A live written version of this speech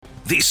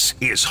This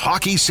is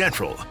Hockey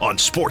Central on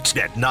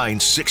Sportsnet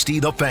 960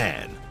 The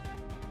Fan.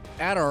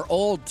 At our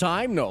old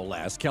time, no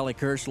less, Kelly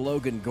Kirsch,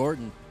 Logan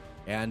Gordon.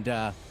 And,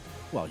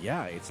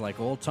 it's like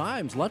old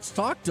times. Let's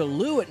talk to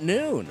Lou at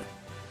noon.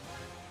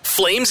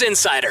 Flames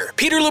Insider,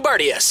 Peter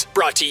Loubardias,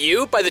 brought to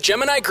you by the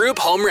Gemini Group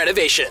Home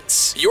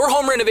Renovations. Your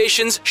home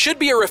renovations should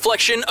be a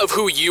reflection of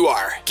who you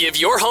are. Give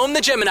your home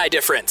the Gemini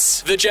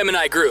difference. The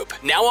Gemini Group,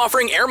 now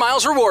offering Air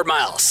Miles Reward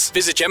Miles.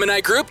 Visit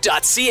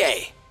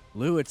GeminiGroup.ca.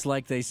 Lou, it's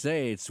like they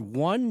say, it's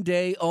one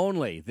day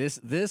only. This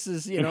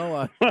is, we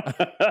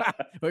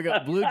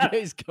got Blue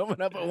Jays coming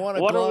up at 1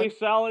 o'clock. What are we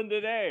selling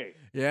today?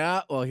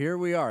 Yeah, well, here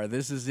we are.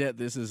 This is it.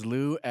 This is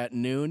Lou at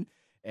noon.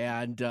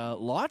 And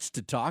lots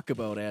to talk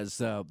about as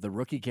the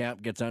rookie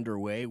camp gets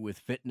underway with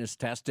fitness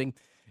testing.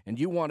 And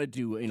you wanted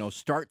to,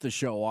 start the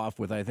show off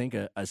with, I think,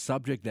 a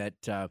subject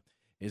that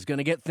is going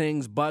to get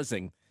things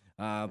buzzing.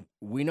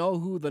 We know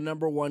who the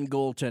number one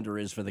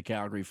goaltender is for the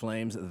Calgary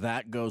Flames.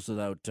 That goes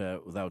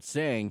without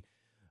saying.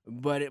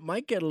 But it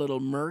might get a little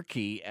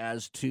murky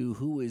as to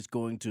who is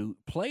going to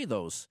play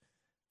those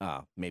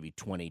maybe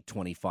 20,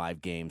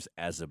 25 games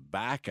as a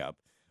backup.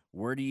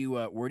 Where do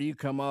you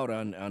come out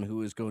on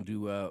who is going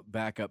to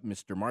back up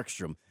Mr.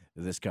 Markstrom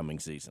this coming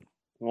season?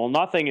 Well,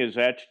 nothing is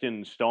etched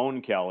in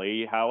stone,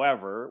 Kelly.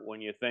 However,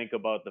 when you think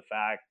about the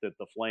fact that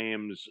the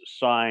Flames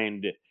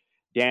signed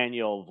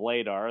Daniel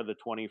Vladar, the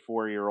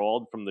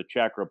 24-year-old from the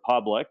Czech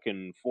Republic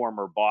and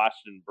former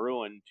Boston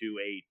Bruin, to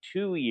a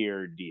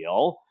 2-year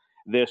deal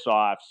this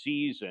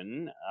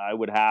offseason, I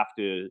would have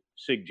to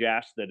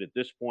suggest that at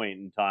this point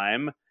in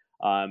time,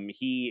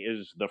 he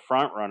is the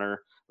front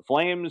runner. The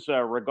Flames,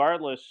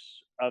 regardless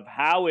of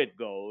how it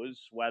goes,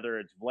 whether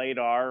it's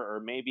Vladar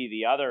or maybe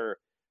the other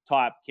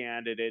top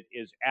candidate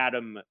is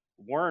Adam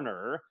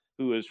Werner,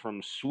 who is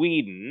from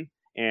Sweden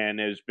and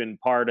has been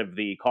part of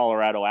the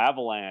Colorado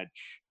Avalanche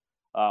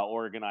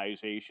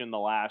organization the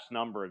last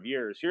number of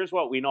years. Here's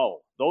what we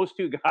know. Those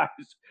two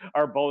guys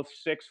are both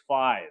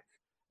 6'5".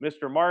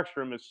 Mr.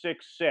 Markstrom is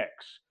 6'6".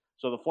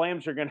 So the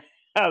Flames are going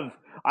to have,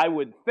 I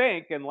would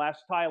think, unless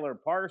Tyler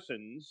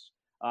Parsons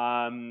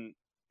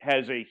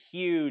has a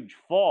huge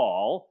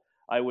fall,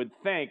 I would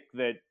think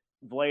that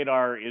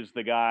Vladar is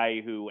the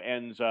guy who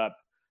ends up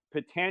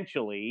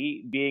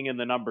potentially being in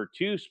the number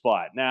 2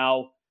 spot.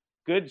 Now,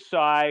 good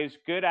size,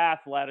 good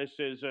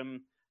athleticism.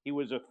 He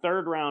was a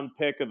third-round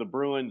pick of the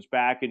Bruins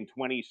back in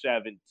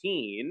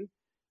 2017.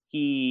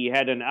 He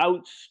had an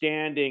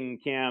outstanding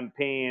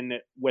campaign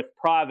with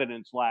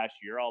Providence last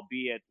year,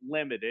 albeit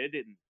limited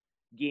in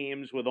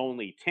games with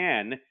only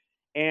 10,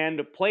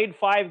 and played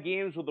 5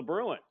 games with the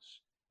Bruins.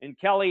 And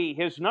Kelly,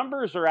 his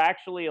numbers are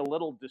actually a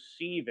little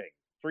deceiving.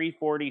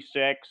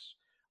 346,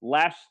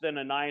 less than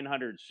a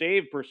 900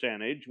 save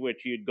percentage,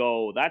 which you'd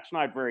go, that's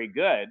not very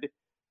good.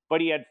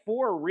 But he had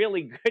 4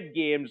 really good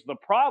games. The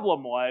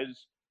problem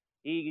was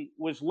he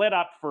was lit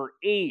up for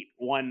 8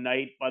 one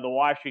night by the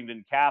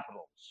Washington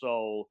Capitals.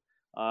 So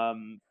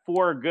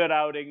 4 good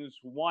outings,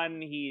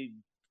 1 he'd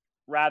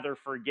rather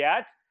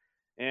forget.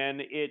 And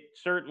it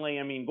certainly,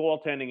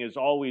 goaltending is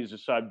always a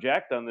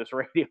subject on this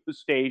radio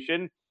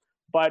station,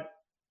 but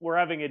we're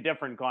having a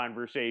different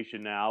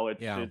conversation now.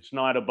 It's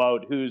not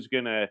about who's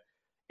going to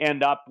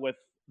end up with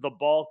the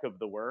bulk of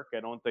the work.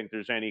 I don't think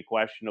there's any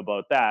question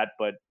about that,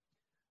 but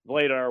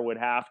Vladar would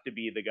have to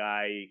be the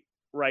guy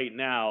right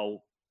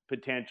now,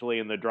 potentially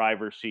in the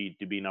driver's seat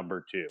to be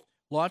number 2.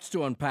 Lots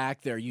to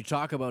unpack there. You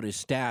talk about his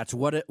stats.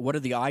 What do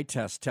the eye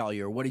tests tell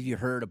you, or what have you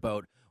heard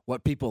about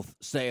what people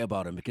say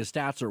about him? Because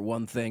stats are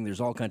one thing. There's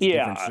all kinds of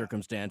different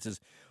circumstances.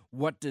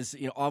 What does,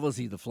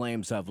 obviously the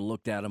Flames have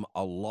looked at him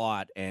a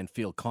lot and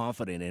feel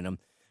confident in him.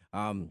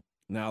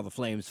 Now the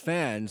Flames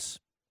fans,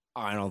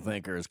 I don't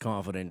think are as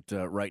confident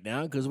right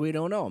now because we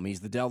don't know him.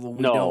 He's the devil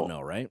we don't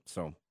know, right?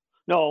 So.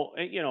 No,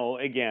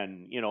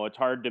 again, it's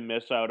hard to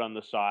miss out on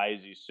the size.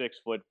 He's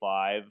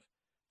 6'5",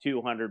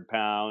 200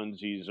 pounds.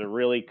 He's a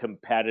really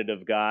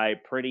competitive guy,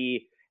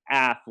 pretty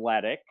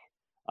athletic.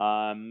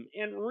 And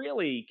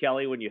really,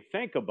 Kelly, when you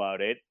think about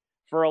it,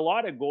 for a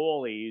lot of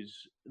goalies,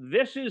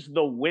 this is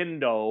the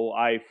window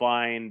I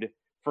find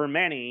for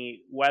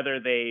many,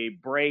 whether they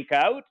break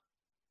out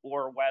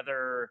or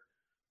whether,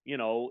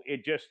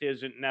 it just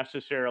isn't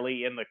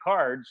necessarily in the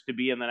cards to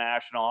be in the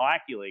National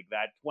Hockey League.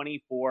 That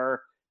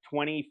 24,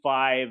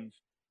 25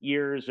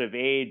 years of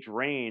age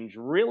range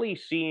really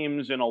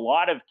seems in a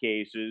lot of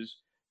cases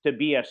to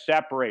be a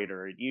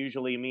separator. It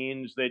usually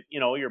means that,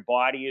 your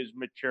body is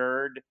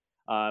matured.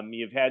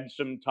 You've had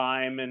some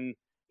time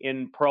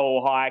in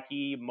pro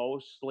hockey,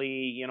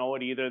 mostly,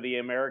 at either the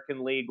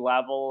American League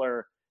level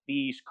or the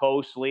East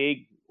Coast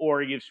League,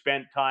 or you've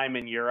spent time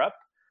in Europe.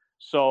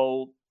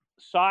 So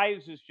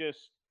size is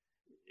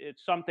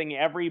it's something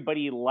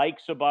everybody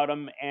likes about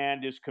him,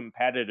 and his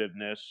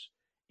competitiveness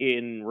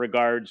in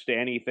regards to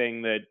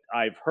anything that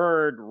I've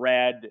heard,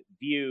 read,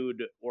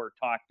 viewed, or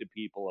talked to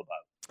people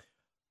about.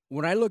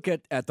 When I look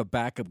at the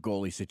backup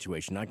goalie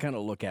situation, I kind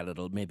of look at it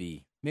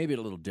maybe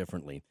a little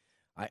differently.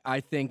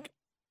 I think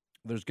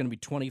there's going to be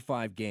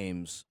 25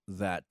 games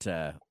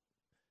that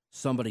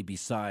somebody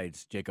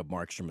besides Jacob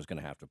Markstrom is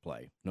going to have to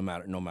play, no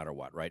matter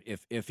what, right?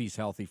 If he's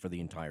healthy for the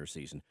entire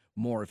season,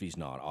 more if he's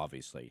not,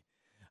 obviously.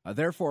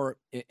 Therefore,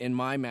 in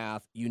my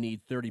math, you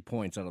need 30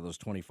 points out of those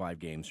 25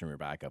 games from your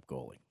backup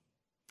goalie.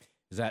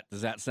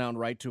 Does that sound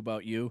right to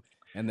about you?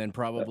 And then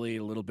probably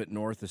a little bit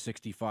north of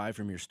 65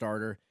 from your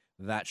starter.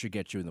 That should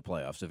get you in the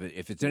playoffs.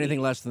 If it's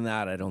anything less than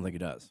that, I don't think it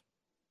does.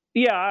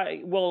 Yeah,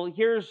 well,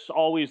 here's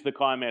always the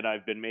comment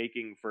I've been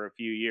making for a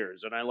few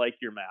years, and I like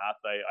your math.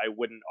 I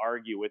wouldn't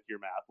argue with your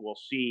math. We'll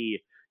see,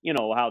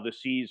 how the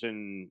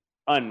season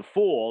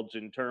unfolds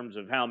in terms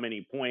of how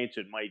many points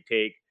it might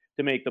take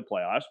to make the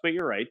playoffs. But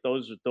you're right;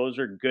 those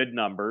are good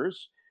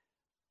numbers.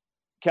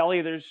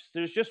 Kelly, there's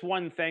just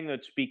one thing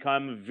that's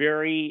become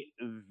very,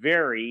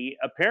 very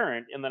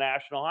apparent in the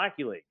National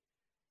Hockey League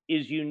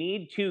is you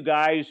need two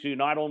guys who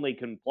not only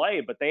can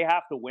play, but they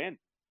have to win.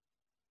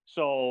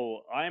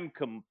 So I'm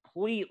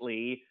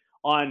completely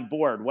on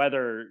board,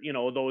 whether,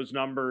 those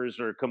numbers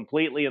are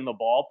completely in the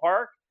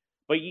ballpark,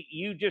 but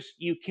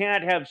you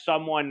can't have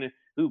someone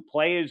who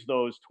plays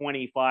those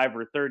 25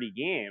 or 30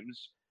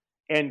 games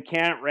and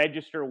can't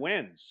register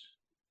wins.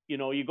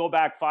 You go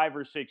back 5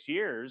 or 6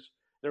 years,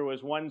 there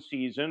was one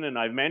season, and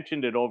I've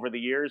mentioned it over the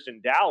years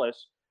in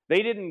Dallas,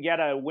 they didn't get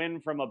a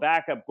win from a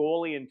backup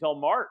goalie until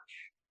March.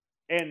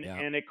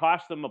 And it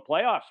cost them a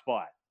playoff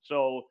spot.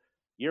 So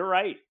you're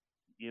right.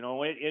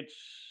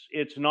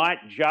 It's not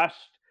just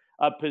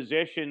a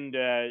position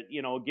to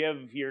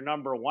give your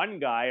number one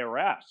guy a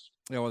rest.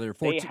 Yeah, well, they're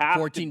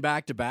 14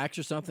 back-to-backs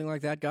or something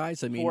like that,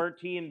 guys. I mean,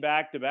 14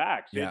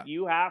 back-to-backs. Yeah.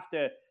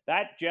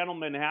 That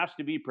gentleman has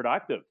to be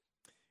productive.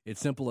 It's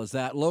simple as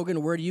that.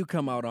 Logan, where do you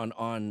come out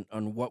on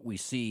what we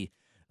see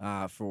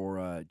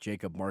for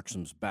Jacob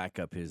Markstrom's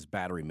backup, his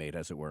battery mate,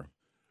 as it were?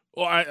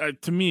 Well,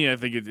 to me, I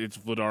think it's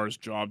Vladar's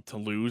job to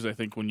lose. I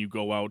think when you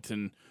go out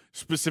and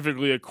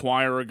specifically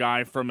acquire a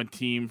guy from a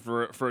team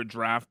for a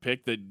draft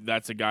pick,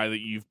 that's a guy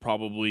that you've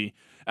probably,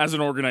 as an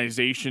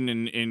organization,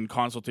 in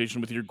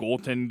consultation with your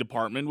goaltending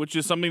department, which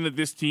is something that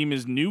this team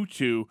is new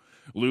to,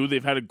 Lou.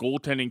 They've had a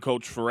goaltending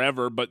coach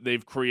forever, but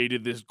they've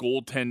created this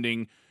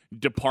goaltending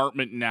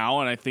department now,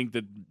 and I think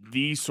that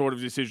these sort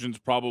of decisions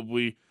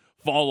probably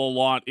fall a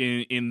lot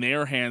in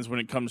their hands when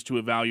it comes to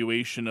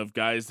evaluation of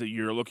guys that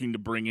you're looking to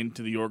bring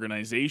into the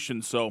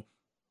organization. So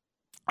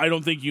I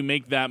don't think you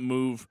make that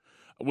move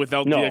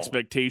without the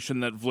expectation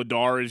that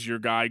Vladar is your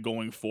guy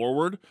going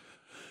forward.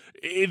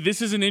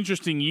 This is an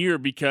interesting year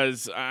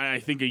because I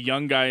think a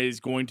young guy is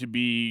going to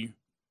be,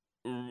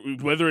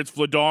 whether it's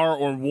Vladar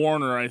or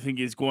Warner, I think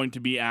is going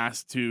to be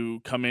asked to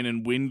come in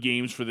and win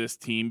games for this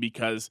team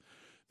because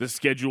the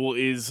schedule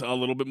is a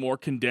little bit more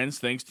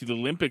condensed thanks to the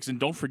Olympics. And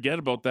don't forget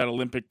about that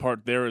Olympic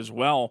part there as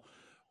well.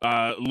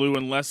 Lou,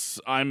 unless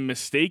I'm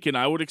mistaken,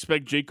 I would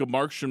expect Jacob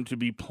Markstrom to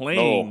be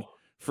playing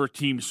for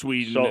Team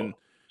Sweden.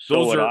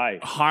 Those are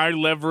high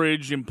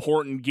leverage,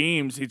 important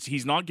games.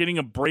 He's not getting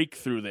a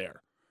breakthrough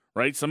there,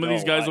 right? Some of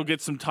these guys will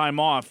get some time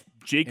off.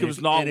 Jacob's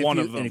not one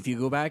of them. And if you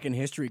go back in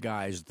history,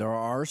 guys, there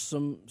are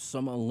some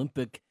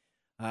Olympic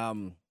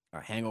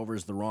hangover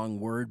is the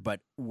wrong word, but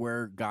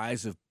where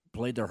guys have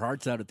played their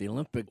hearts out at the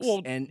Olympics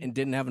and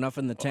didn't have enough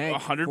in the tank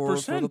 100%.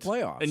 For the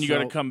playoffs. And you got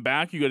to come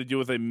back. You got to deal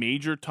with a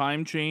major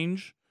time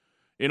change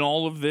in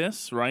all of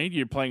this, right?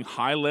 You're playing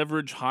high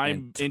leverage, high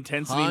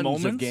intensity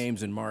moments. Tons of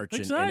games in March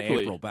and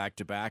April back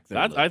to back.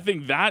 I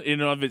think that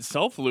in and of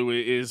itself, Lou,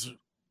 is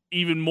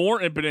even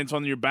more impotence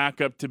on your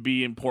backup to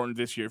be important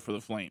this year for the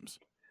Flames.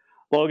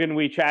 Logan,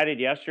 we chatted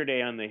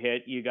yesterday on the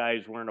hit. You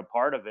guys weren't a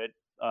part of it.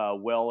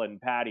 Will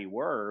and Patty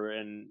were,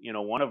 and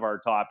one of our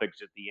topics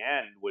at the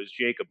end was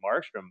Jacob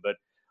Markstrom. But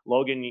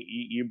Logan,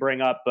 you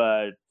bring up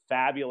a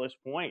fabulous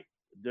point.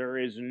 There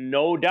is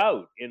no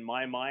doubt in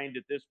my mind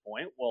at this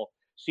point. We'll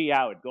see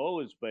how it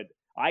goes, but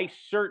I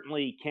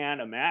certainly can't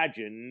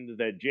imagine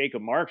that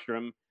Jacob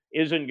Markstrom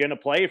isn't going to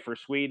play for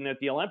Sweden at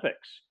the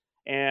Olympics.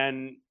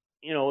 And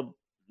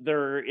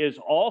there is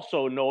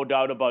also no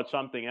doubt about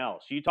something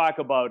else. You talk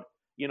about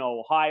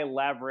high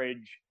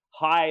leverage,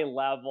 high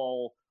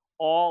level,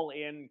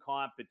 all-in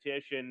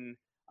competition.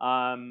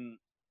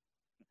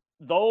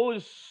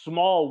 Those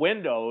small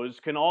windows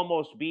can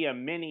almost be a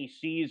mini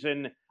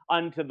season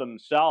unto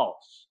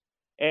themselves.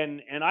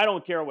 And I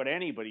don't care what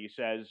anybody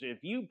says. If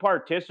you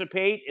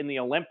participate in the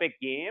Olympic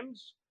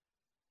Games,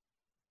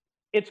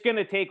 it's going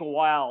to take a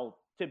while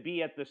to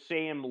be at the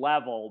same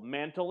level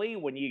mentally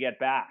when you get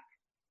back.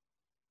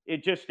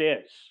 It just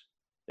is.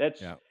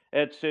 It's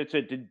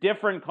a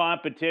different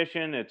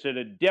competition. It's at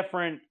a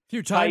different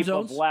type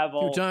of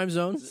level. Few time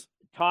zones.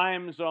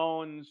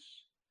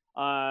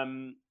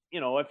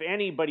 If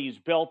anybody's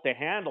built to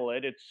handle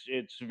it,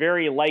 it's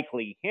very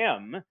likely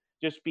him,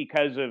 just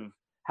because of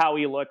how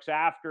he looks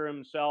after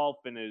himself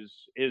and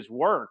his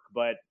work.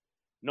 But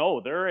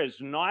no, there is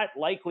not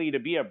likely to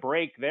be a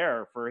break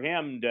there for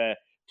him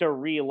to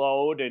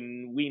reload,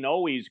 and we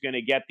know he's going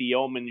to get the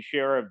yeoman's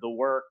share of the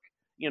work,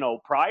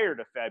 prior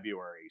to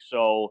February.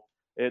 So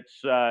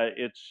it's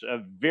a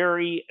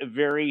very,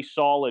 very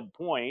solid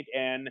point.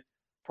 And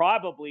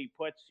probably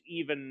puts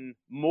even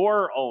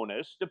more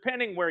onus,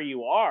 depending where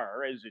you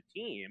are as a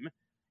team.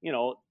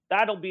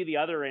 That'll be the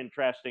other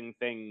interesting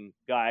thing,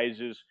 guys,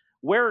 is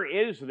where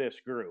is this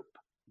group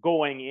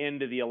going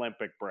into the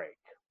Olympic break?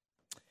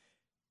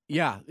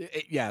 Yeah,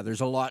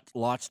 there's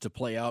lots to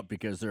play out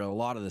because a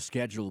lot of the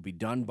schedule will be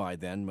done by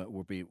then, but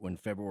will be when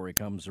February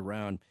comes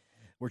around.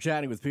 We're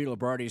chatting with Peter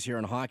Loubardias here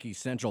on Hockey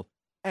Central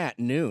at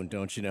noon,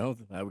 don't you know?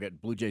 We've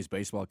got Blue Jays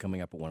baseball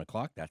coming up at 1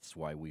 o'clock. That's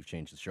why we've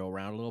changed the show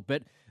around a little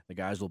bit. The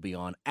guys will be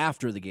on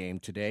after the game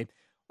today.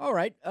 All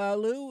right,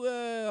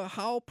 Lou,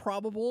 how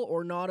probable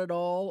or not at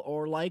all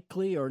or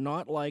likely or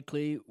not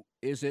likely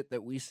is it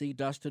that we see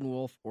Dustin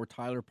Wolf or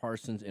Tyler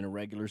Parsons in a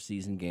regular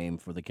season game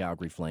for the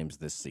Calgary Flames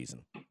this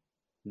season?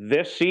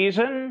 This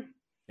season?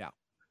 Yeah.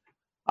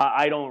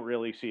 I don't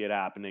really see it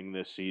happening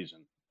this season.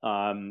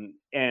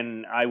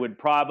 And I would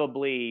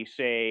probably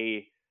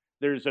say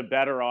there's a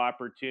better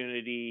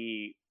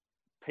opportunity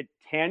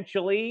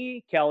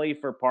potentially, Kelly,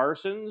 for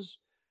Parsons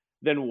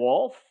than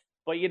Wolf,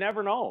 but you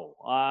never know.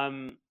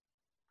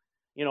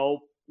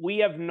 We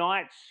have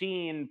not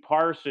seen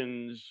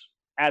Parsons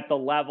at the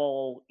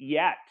level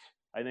yet,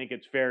 I think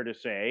it's fair to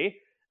say,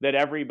 that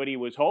everybody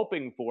was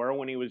hoping for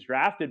when he was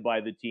drafted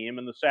by the team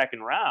in the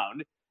second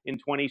round in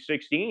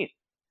 2016.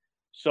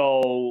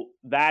 So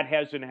that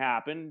hasn't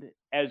happened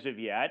as of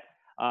yet.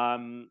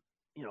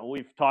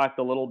 We've talked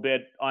a little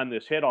bit on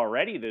this hit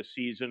already this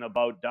season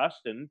about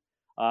Dustin.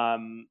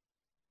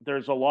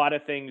 There's a lot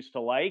of things to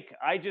like.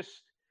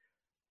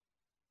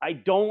 I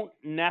don't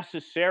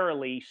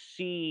necessarily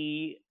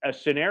see a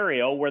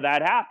scenario where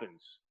that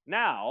happens.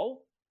 Now,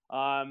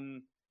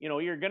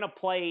 you're going to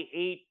play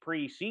 8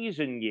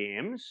 preseason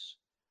games.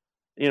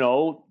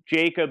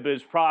 Jacob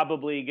is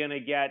probably going to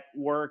get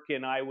work,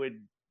 and I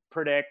would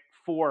predict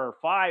 4 or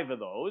 5 of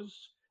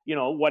those.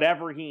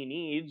 Whatever he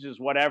needs is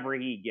whatever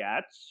he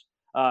gets.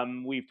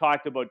 We've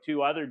talked about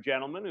 2 other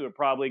gentlemen who are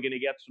probably going to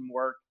get some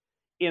work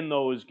in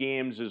those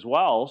games as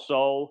well.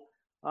 So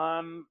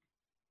I'm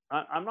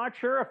not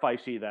sure if I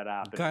see that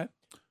happen. Okay.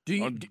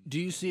 Do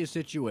you see a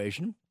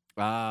situation?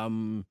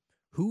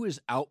 Who is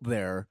out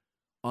there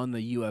on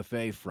the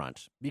UFA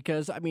front?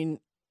 Because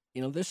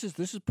this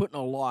is putting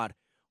a lot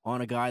on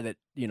a guy that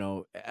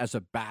as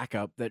a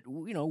backup that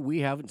we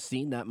haven't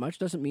seen that much.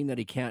 Doesn't mean that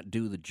he can't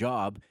do the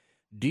job.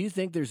 Do you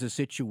think there's a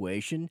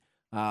situation?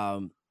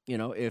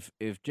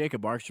 If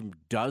Jacob Markstrom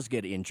does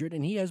get injured,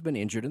 and he has been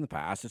injured in the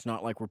past, it's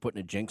not like we're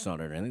putting a jinx on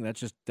it or anything.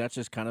 That's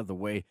just kind of the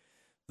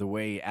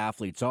way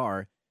athletes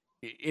are.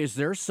 Is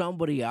there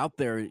somebody out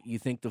there you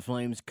think the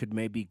Flames could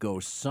maybe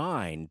go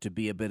sign to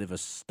be a bit of a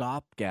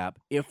stopgap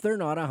if they're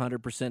not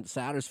 100%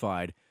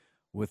 satisfied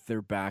with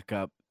their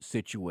backup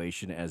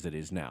situation as it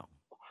is now?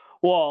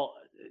 Well,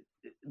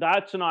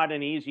 that's not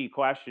an easy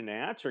question to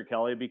answer,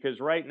 Kelly, because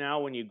right now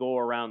when you go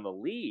around the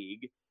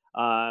league,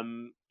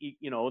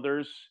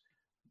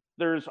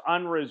 there's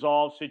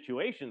unresolved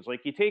situations.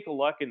 Like you take a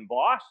look in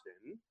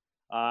Boston,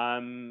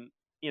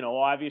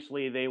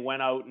 obviously they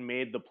went out and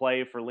made the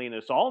play for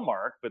Linus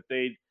Ullmark, but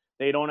they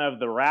don't have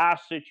the Rask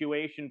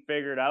situation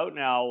figured out.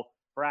 Now,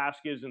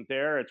 Rask isn't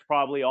there. It's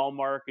probably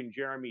Ullmark and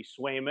Jeremy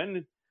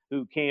Swayman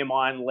who came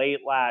on late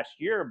last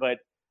year. But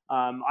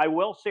I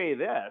will say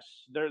this,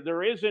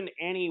 there isn't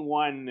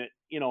anyone,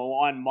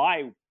 on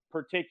my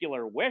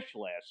particular wish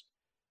list,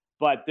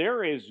 but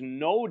there is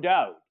no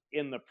doubt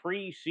in the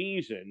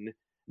preseason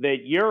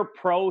that your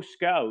pro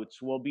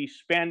scouts will be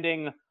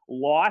spending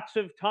lots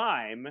of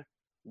time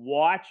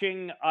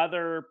watching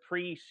other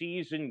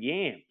preseason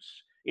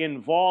games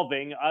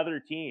involving other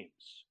teams.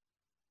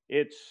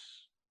 It's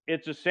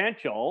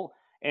essential.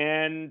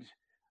 And,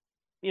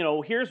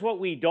 here's what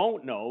we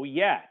don't know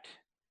yet.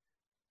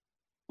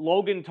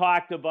 Logan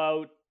talked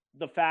about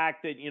the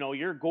fact that,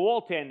 your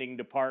goaltending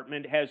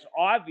department has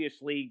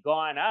obviously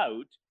gone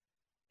out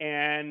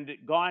and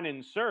gone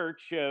in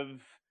search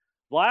of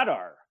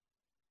Vladar.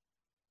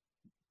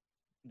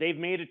 They've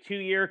made a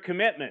 2-year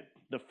commitment.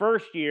 The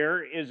first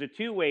year is a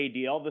 2-way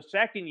deal. The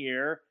second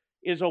year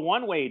is a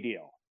 1-way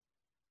deal.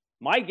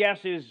 My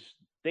guess is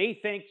they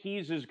think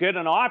he's as good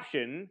an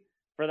option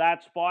for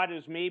that spot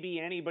as maybe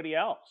anybody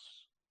else.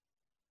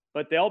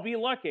 But they'll be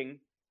looking.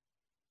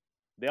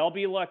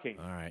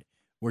 All right.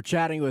 We're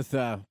chatting with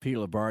Peter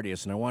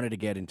Loubardias, and I wanted to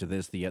get into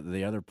this.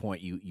 The other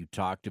point you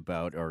talked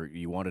about or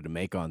you wanted to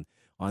make on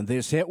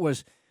this hit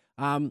was,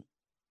 I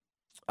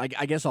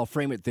guess I'll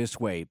frame it this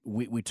way.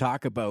 We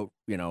talk about,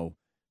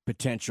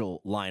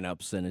 potential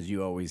lineups and, as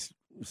you always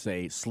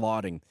say,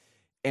 slotting.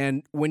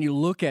 And when you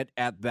look at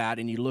that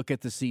and you look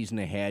at the season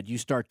ahead, you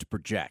start to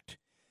project.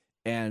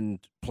 And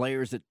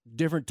players at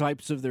different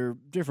points of their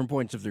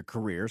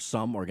career,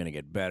 some are going to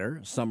get better,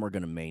 some are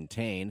going to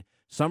maintain,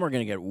 some are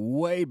going to get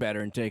way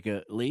better and take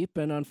a leap,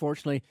 and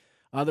unfortunately,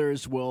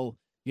 others will,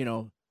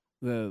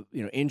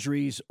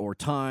 injuries or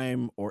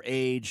time or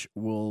age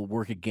will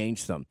work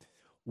against them.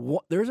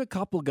 There's a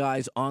couple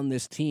guys on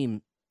this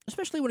team,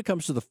 especially when it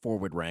comes to the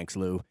forward ranks,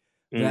 Lou,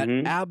 that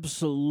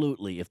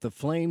absolutely, if the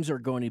Flames are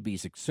going to be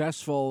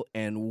successful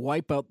and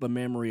wipe out the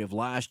memory of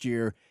last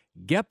year,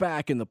 get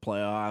back in the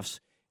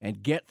playoffs,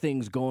 and get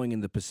things going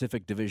in the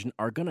Pacific Division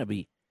are going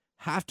to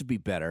have to be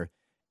better.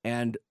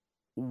 And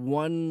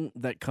one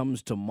that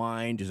comes to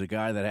mind is a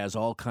guy that has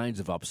all kinds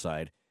of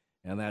upside,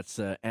 and that's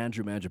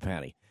Andrew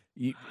Mangiapane.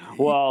 He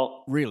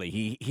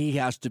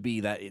has to be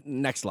that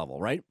next level,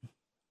 right?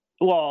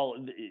 Well,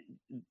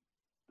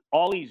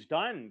 all he's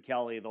done,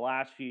 Kelly, the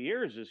last few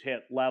years is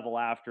hit level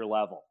after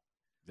level.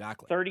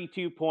 Exactly.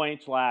 32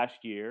 points last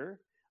year,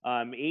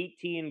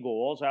 18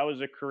 goals. That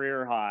was a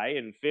career high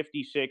in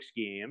 56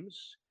 games.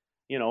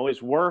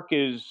 His work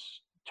is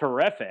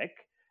terrific.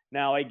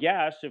 Now, I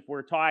guess if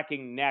we're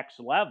talking next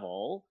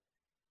level,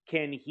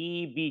 can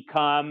he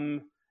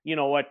become, a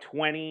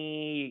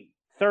 20-30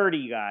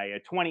 guy, a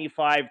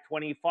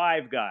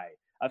 25-25 guy,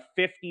 a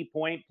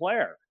 50-point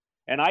player?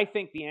 And I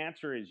think the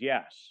answer is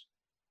yes.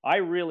 I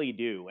really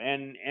do.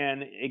 And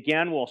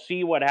again, we'll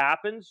see what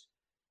happens.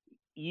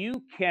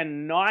 You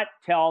cannot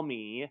tell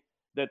me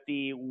that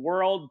the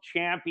world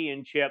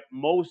championship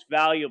most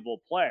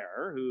valuable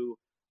player, who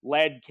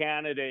led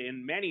Canada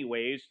in many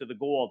ways to the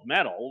gold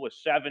medal with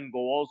 7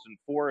 goals and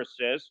 4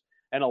 assists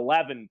and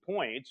 11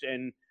 points.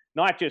 And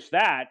not just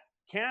that,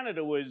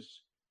 Canada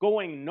was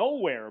going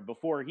nowhere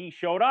before he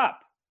showed up.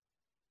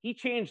 He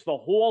changed the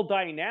whole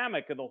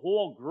dynamic of the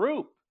whole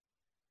group.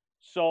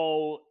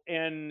 So,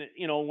 and,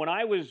 when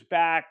I was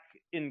back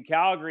in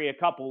Calgary a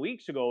couple of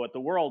weeks ago at the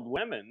World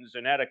Women's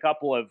and had a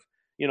couple of,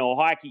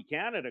 Hockey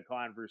Canada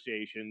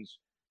conversations,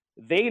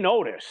 they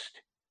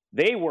noticed.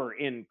 They were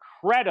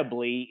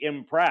incredibly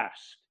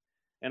impressed.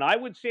 And I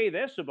would say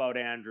this about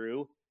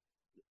Andrew: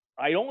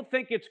 I don't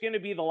think it's going to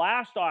be the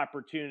last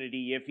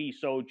opportunity, if he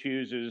so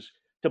chooses,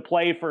 to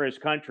play for his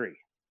country.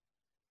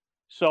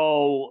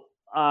 So,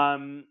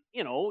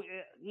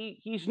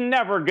 he's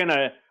never going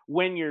to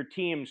win your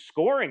team's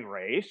scoring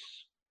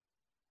race.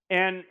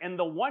 And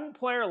the one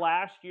player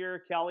last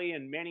year, Kelly,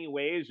 in many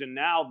ways, and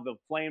now the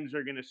Flames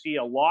are going to see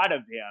a lot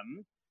of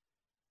him,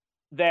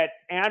 that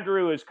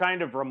Andrew has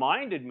kind of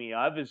reminded me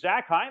of, is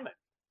Zach Hyman.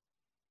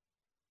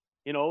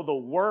 The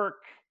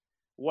work,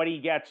 what he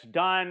gets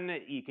done,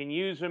 you can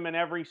use him in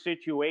every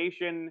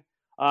situation.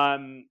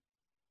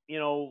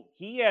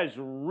 He has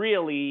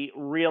really,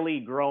 really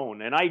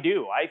grown. And I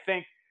do.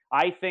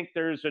 I think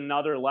there's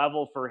another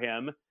level for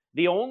him.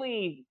 The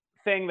only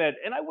thing that,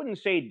 and I wouldn't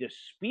say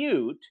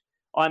dispute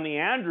on the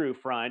Andrew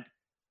front,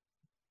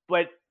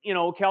 but,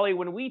 Kelly,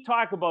 when we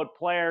talk about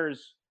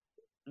players,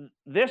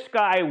 this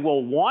guy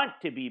will want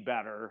to be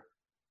better,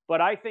 but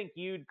I think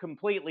you'd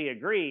completely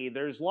agree.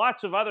 There's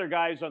lots of other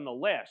guys on the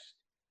list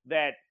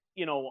that,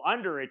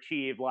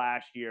 underachieved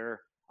last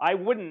year. I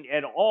wouldn't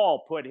at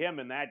all put him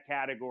in that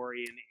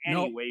category in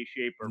any way,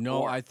 shape, or form.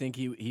 No, I think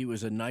he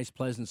was a nice,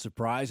 pleasant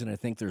surprise, and I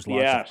think there's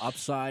lots of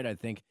upside. I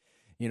think,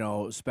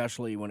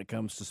 especially when it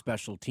comes to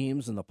special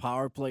teams and the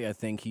power play, I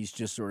think he's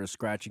just sort of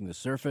scratching the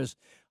surface.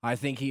 I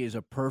think he is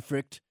a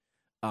perfect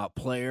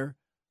player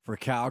for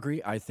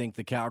Calgary. I think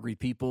the Calgary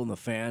people and the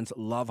fans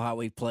love how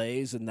he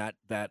plays and that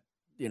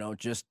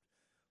just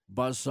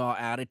buzzsaw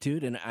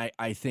attitude. And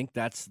I think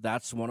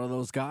that's one of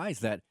those guys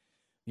that,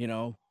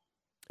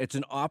 it's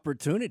an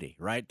opportunity,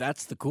 right?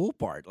 That's the cool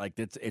part. Like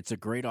it's a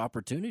great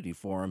opportunity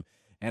for him.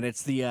 And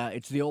it's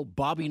the old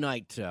Bobby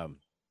Knight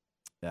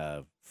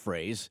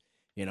phrase,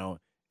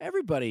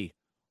 everybody,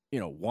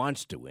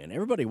 wants to win.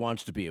 Everybody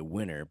wants to be a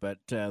winner, but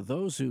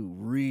those who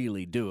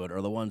really do it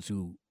are the ones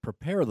who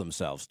prepare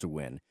themselves to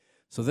win.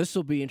 So this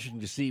will be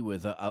interesting to see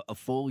with a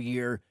full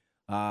year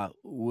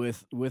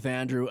with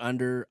Andrew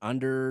under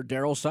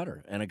Darryl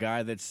Sutter, and a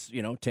guy that's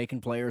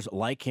taken players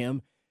like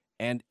him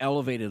and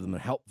elevated them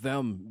and helped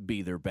them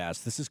be their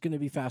best. This is going to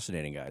be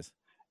fascinating, guys.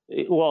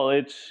 Well,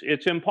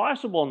 it's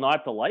impossible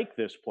not to like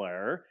this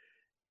player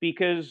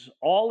because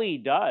all he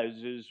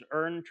does is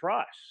earn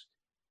trust,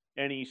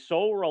 and he's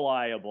so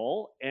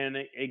reliable. And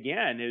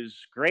again, his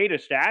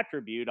greatest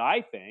attribute,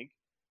 I think,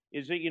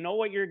 is that you know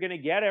what you're going to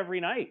get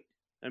every night.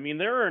 I mean,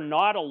 there are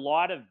not a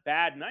lot of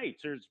bad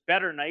nights. There's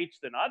better nights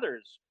than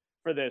others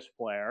for this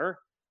player.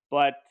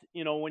 But,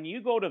 when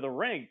you go to the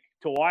rink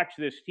to watch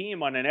this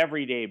team on an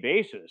everyday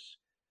basis,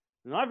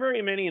 not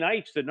very many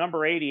nights that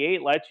number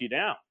 88 lets you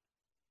down.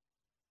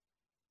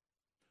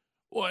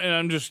 Well,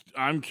 and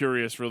I'm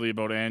curious really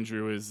about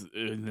Andrew is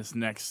in this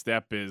next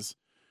step is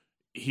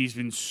he's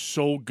been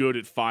so good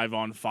at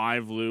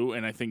 5-on-5, Lou,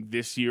 and I think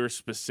this year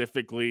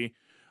specifically,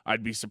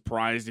 I'd be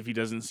surprised if he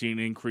doesn't see an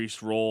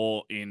increased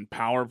role in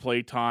power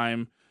play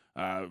time,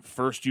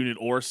 first unit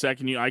or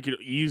second unit. I could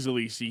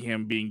easily see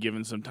him being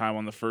given some time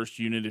on the first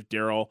unit if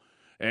Darryl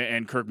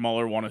and Kirk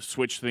Muller want to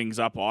switch things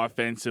up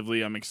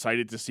offensively. I'm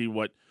excited to see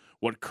what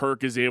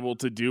Kirk is able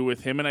to do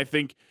with him. And I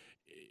think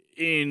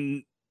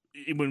when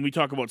we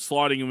talk about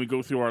slotting and we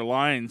go through our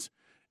lines,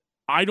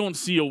 I don't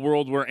see a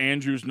world where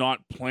Andrew's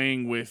not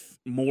playing with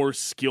more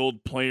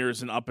skilled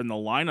players and up in the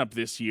lineup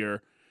this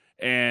year.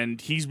 And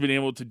he's been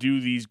able to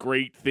do these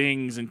great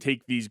things and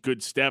take these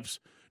good steps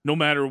no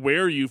matter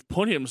where you've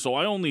put him. So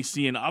I only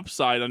see an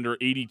upside under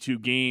 82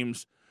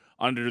 games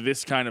under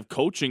this kind of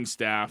coaching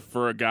staff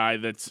for a guy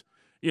that's,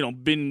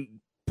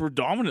 been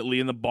predominantly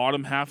in the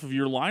bottom half of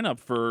your lineup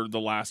for the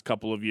last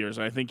couple of years.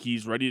 I think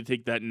he's ready to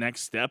take that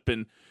next step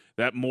and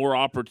that more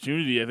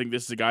opportunity. I think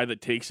this is a guy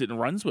that takes it and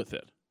runs with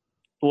it.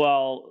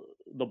 Well,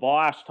 the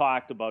boss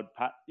talked about,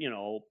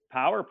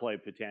 power play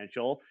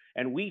potential,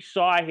 and we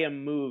saw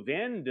him move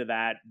into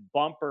that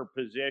bumper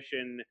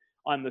position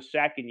on the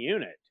second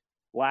unit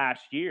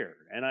last year.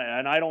 And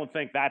I don't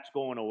think that's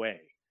going away.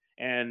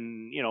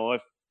 And,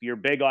 if you're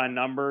big on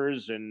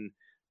numbers and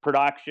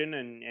production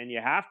and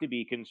you have to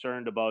be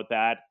concerned about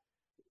that,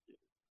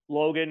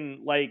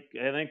 Logan, I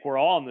think we're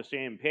all on the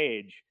same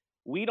page.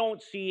 We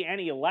don't see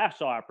any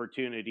less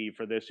opportunity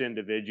for this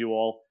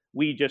individual.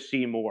 We just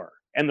see more.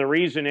 And the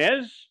reason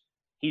is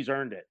he's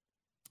earned it.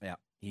 Yeah,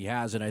 he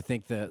has. And I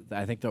think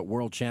that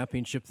world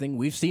championship thing,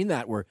 we've seen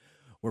that where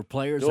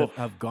players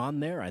have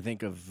gone there. I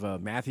think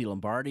of Matthew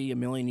Lombardi a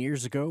million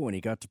years ago when he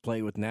got to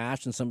play with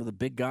Nash and some of the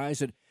big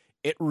guys.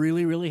 It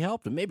really, really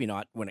helped him. Maybe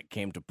not when it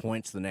came to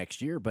points the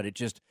next year, but it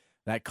just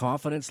that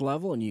confidence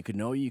level, and you can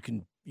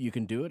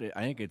do it.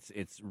 I think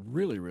it's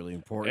really, really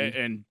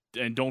important.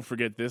 And don't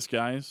forget this,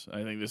 guys.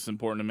 I think this is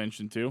important to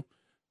mention too.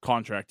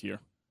 Contract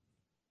year.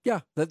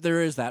 Yeah, that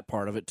there is that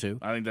part of it too.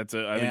 I think I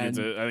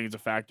think it's a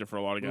factor for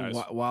a lot of guys.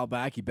 A while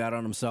back, he bet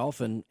on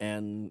himself, and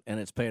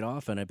it's paid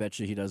off, and I bet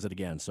you he does it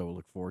again. So we'll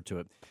look forward to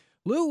it.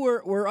 Lou,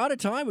 we're out of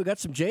time. We got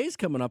some Jays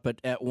coming up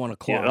at 1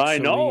 o'clock. Yeah, I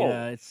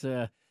know. It's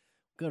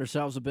got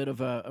ourselves a bit of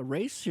a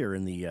race here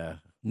in the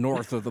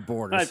north of the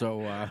border.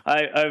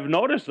 I've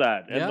noticed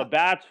that, and yeah. the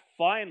bats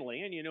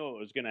finally, and you knew it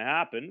was going to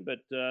happen, but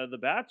the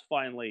bats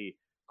finally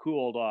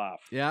cooled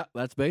off. Yeah,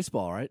 that's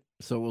baseball, right?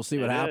 So we'll see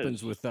what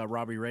happens with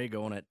Robbie Ray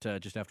going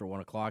at just after 1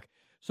 o'clock.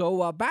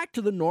 So back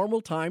to the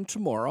normal time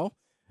tomorrow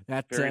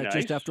at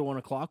just after 1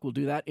 o'clock. We'll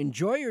do that.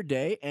 Enjoy your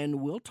day, and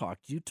we'll talk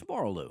to you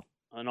tomorrow, Lou.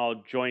 And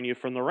I'll join you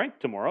from the rink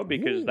tomorrow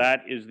because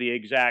that is the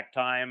exact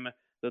time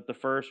that the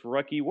first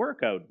rookie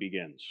workout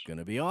begins.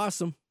 Gonna be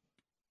awesome.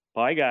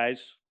 Bye, guys.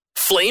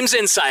 Flames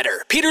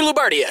Insider, Peter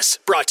Loubardias,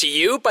 brought to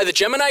you by the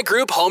Gemini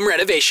Group Home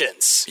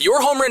Renovations.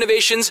 Your home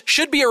renovations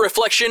should be a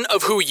reflection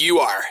of who you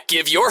are.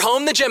 Give your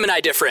home the Gemini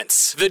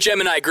difference. The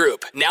Gemini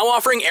Group, now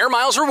offering Air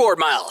Miles Reward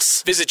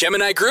Miles. Visit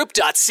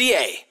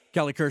GeminiGroup.ca.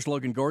 Kelly Kirsch,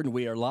 Logan Gordon,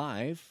 we are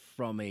live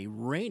from a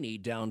rainy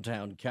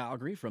downtown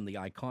Calgary from the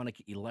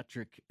iconic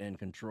Electric and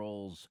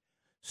Controls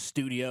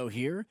studio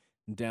here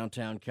in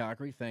downtown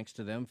Calgary. Thanks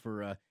to them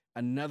for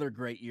another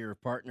great year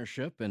of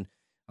partnership. And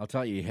I'll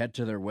tell you, head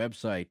to their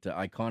website,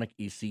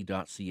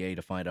 iconicec.ca,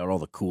 to find out all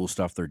the cool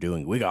stuff they're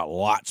doing. We got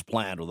lots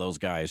planned with those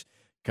guys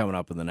coming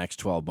up in the next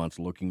 12 months.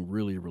 Looking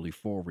really, really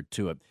forward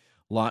to it.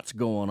 Lots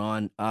going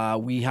on.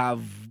 We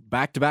have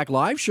back-to-back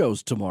live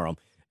shows tomorrow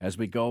as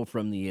we go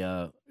from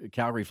the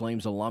Calgary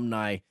Flames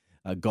alumni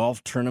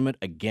golf tournament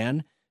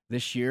again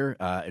this year.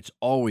 It's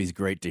always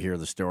great to hear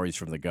the stories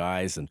from the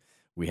guys. And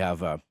we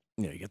have,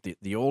 you get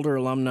the older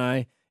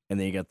alumni, and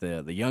then you got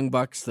the young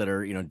bucks that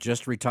are,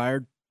 just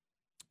retired.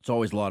 It's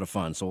always a lot of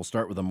fun. So we'll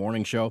start with a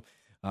morning show.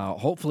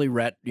 Hopefully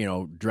Rhett,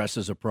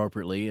 dresses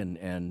appropriately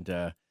and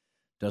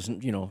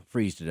doesn't,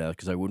 freeze to death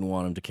because I wouldn't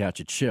want him to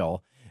catch a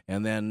chill.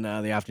 And then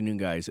the afternoon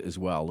guys as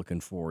well. Looking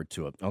forward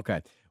to it.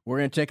 Okay. We're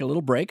going to take a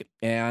little break.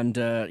 And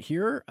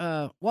here,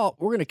 we're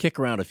going to kick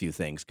around a few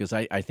things because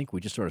I think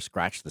we just sort of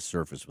scratched the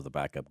surface with the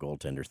backup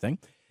goaltender thing.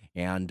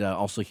 And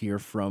also hear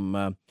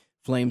from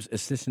Flames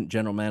Assistant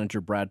General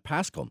Manager Brad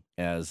Pascall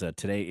as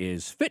today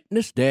is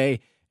Fitness Day.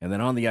 And then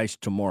on the ice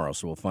tomorrow,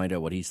 so we'll find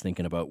out what he's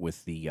thinking about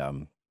with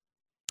the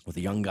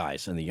young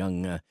guys and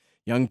the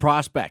young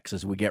prospects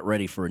as we get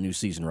ready for a new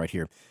season right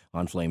here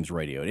on Flames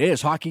Radio. It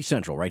is Hockey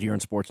Central right here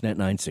on Sportsnet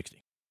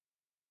 960.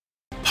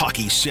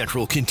 Hockey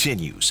Central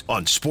continues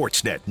on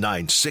Sportsnet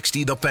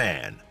 960 The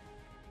Fan.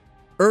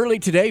 Early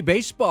today,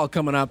 baseball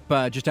coming up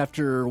just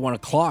after 1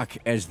 o'clock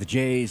as the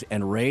Jays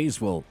and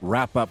Rays will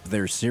wrap up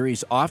their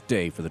series off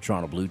day for the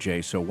Toronto Blue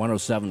Jays. So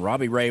 1:07,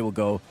 Robbie Ray will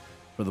go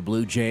for the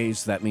Blue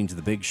Jays. That means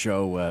the big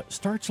show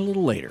starts a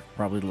little later,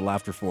 probably a little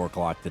after 4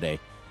 o'clock today.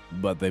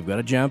 But they've got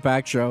a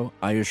jam-packed show.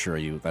 I assure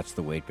you, that's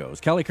the way it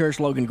goes. Kelly Kirsch,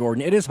 Logan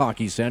Gordon. It is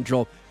Hockey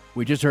Central.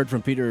 We just heard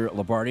from Peter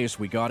Loubardias.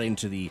 We got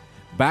into the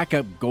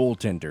backup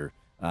goaltender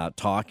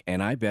talk,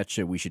 and I bet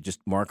you we should just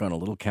mark on a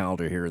little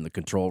calendar here in the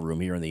control room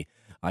here in the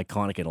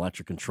iconic and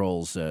Electric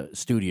Controls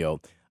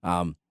studio.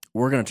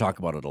 We're going to talk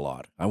about it a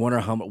lot. I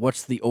wonder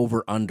what's the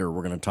over-under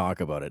we're going to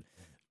talk about it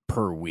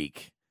per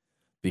week.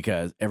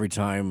 Because every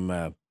time,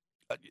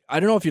 I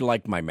don't know if you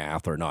liked my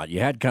math or not.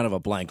 You had kind of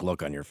a blank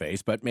look on your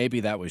face, but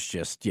maybe that was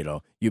just,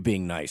 you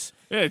being nice.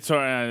 Yeah, it's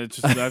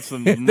that's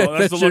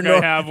the look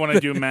I have when I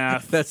do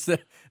math. That's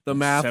the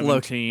math 17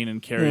 look. 17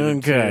 and carry the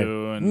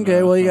 2. And,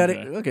 okay, well, you got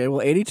it. Okay,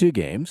 well, 82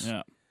 games.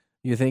 Yeah.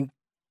 You think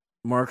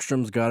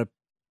Markstrom's gonna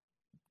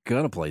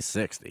play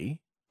 60?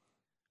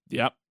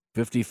 Yep.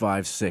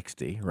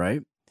 55-60,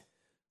 right?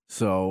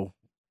 So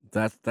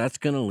that's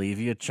going to leave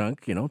you a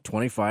chunk,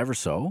 25 or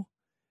so.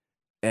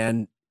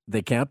 And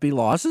they can't be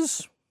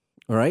losses,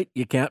 all right?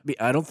 You can't be.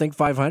 I don't think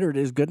 500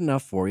 is good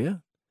enough for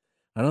you.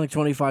 I don't think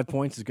 25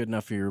 points is good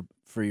enough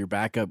for your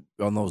backup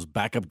on those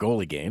backup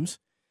goalie games.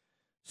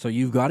 So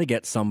you've got to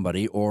get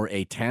somebody or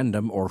a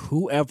tandem or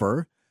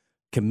whoever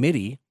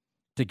committee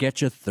to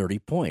get you 30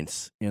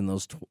 points in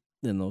those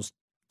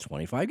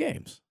 25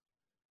 games.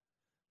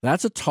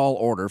 That's a tall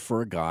order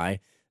for a guy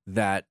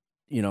that,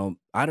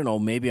 I don't know,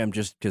 maybe I'm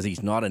just because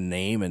he's not a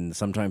name and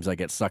sometimes I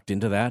get sucked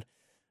into that.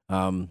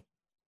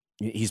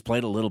 He's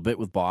played a little bit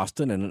with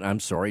Boston, and I'm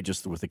sorry,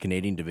 just with the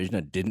Canadian division,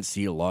 I didn't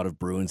see a lot of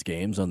Bruins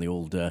games on the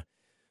old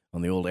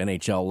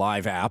NHL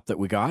Live app that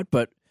we got.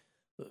 But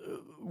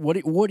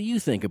what do you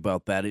think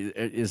about that?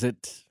 Is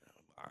it?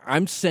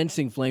 I'm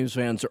sensing Flames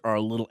fans are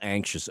a little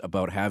anxious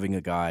about having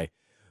a guy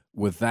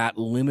with that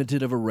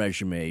limited of a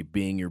resume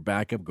being your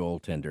backup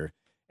goaltender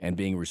and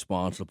being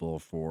responsible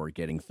for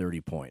getting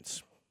 30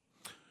 points.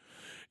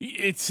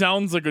 It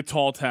sounds like a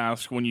tall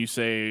task when you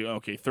say,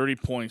 okay, 30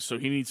 points, so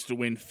he needs to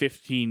win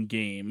 15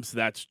 games.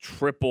 That's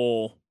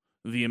triple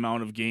the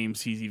amount of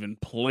games he's even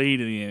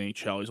played in the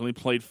NHL. He's only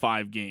played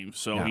 5 games,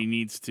 so he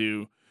needs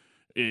to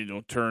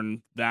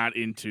turn that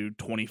into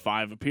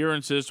 25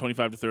 appearances,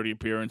 25 to 30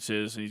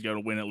 appearances, and he's got to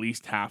win at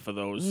least half of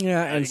those.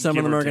 Yeah, and some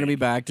of them are going to be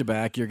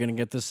back-to-back. You're going to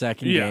get the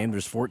second game.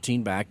 There's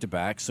 14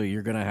 back-to-back, so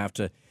you're going to have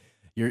to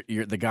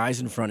You're the guys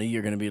in front of you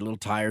are going to be a little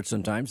tired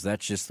sometimes.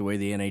 That's just the way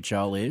the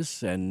NHL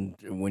is. And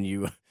when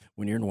you're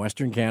in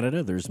Western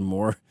Canada, there's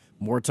more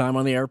time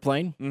on the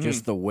airplane.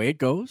 Just the way it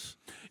goes.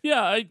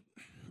 Yeah, I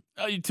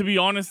to be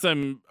honest,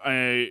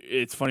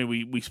 it's funny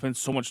we spend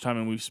so much time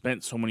and we've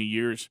spent so many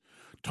years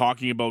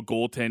talking about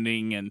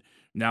goaltending, and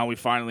now we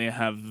finally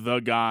have the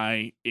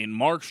guy in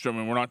Markstrom,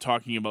 and we're not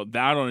talking about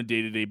that on a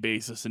day-to-day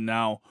basis. And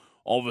now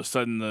all of a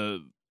sudden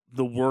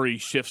the worry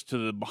shifts to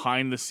the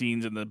behind the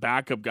scenes and the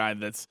backup guy.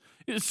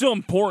 It's still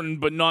important,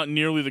 but not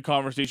nearly the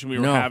conversation we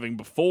were having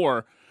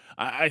before.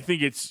 I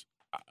think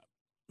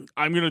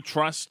I'm going to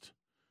trust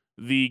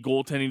the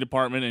goaltending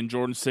department and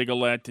Jordan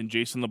Sigalette and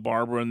Jason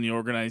LaBarbera and the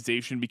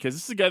organization, because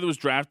this is a guy that was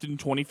drafted in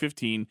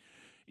 2015.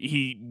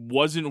 He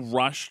wasn't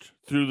rushed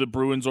through the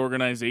Bruins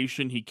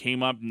organization. He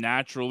came up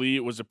naturally.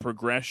 It was a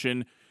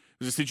progression. It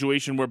was a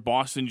situation where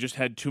Boston just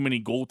had too many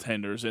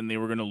goaltenders and they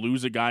were going to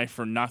lose a guy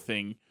for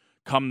nothing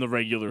come the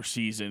regular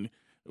season.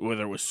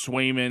 Whether it was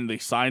Swayman, they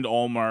signed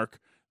Allmark.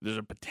 There's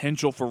a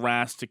potential for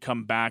Rask to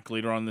come back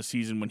later on in the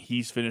season when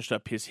he's finished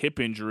up his hip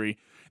injury.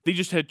 They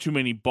just had too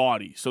many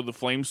bodies. So the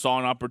Flames saw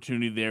an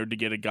opportunity there to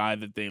get a guy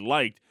that they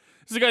liked.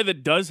 This is a guy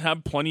that does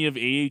have plenty of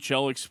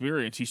AHL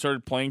experience. He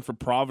started playing for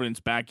Providence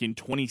back in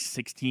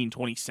 2016,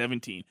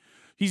 2017.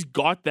 He's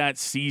got that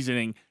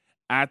seasoning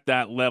at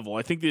that level.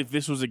 I think that if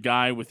this was a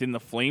guy within the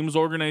Flames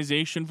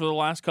organization for the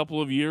last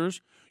couple of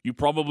years, you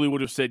probably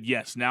would have said,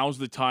 yes, now's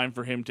the time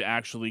for him to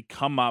actually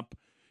come up,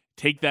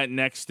 take that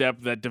next step,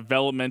 the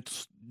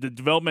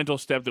developmental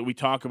step that we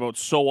talk about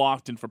so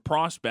often for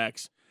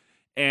prospects,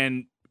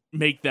 and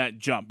make that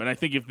jump. And I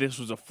think if this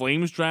was a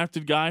Flames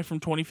drafted guy from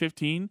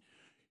 2015,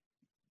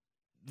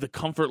 the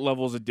comfort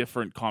level is a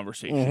different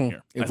conversation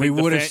here. If we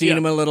would have seen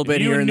him a little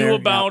bit here and there. If you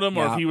knew about him,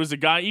 or if he was a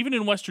guy, even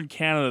in Western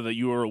Canada, that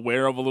you were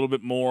aware of a little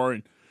bit more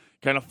and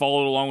kind of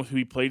followed along with who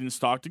he played in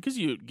Stockton, because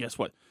guess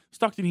what?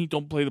 Stockton Heat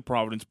don't play the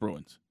Providence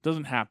Bruins.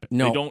 Doesn't happen.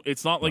 No. They don't.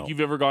 It's not like you've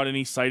ever got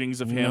any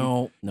sightings of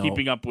him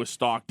keeping up with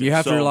Stockton. You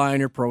have to rely on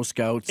your pro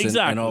scouts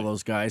and all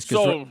those guys.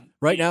 Because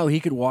right now he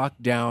could walk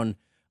down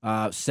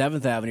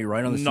 7th Avenue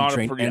right on the C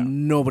train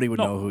and nobody would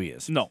know who he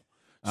is. No.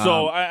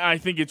 So I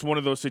think it's one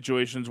of those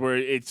situations where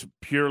it's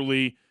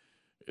purely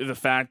the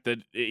fact that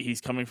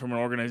he's coming from an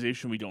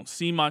organization we don't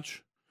see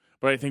much.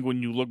 But I think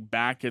when you look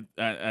back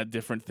at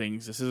different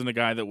things, this isn't a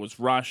guy that was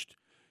rushed.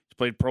 He's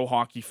played pro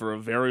hockey for a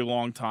very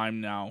long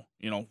time now,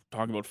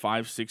 talking about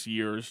 5-6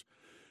 years.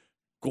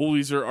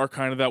 Goalies are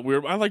kind of that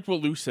weird. I liked what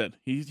Lou said.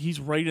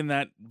 He's right in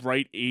that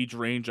right age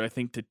range, I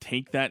think, to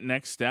take that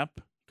next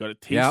step. Got a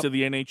taste of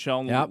the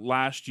NHL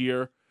last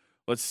year.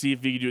 Let's see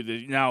if he can do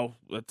it. Now,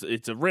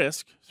 it's a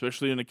risk,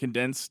 especially in a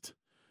condensed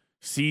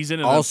season.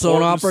 And also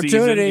an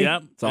opportunity.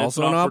 It's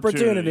also an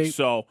opportunity.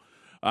 So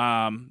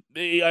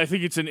I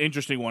think it's an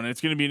interesting one.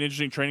 It's going to be an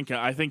interesting training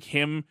camp. I think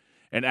him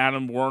and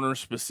Adam Warner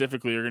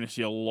specifically are going to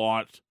see a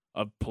lot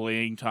of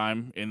playing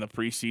time in the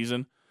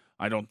preseason.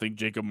 I don't think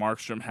Jacob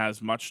Markstrom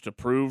has much to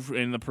prove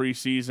in the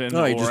preseason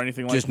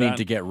anything like that. Just need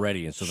to get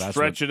ready. And so that's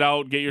Stretch it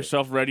out. Get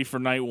yourself ready for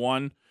night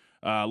one.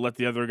 Let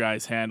the other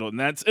guys handle it. And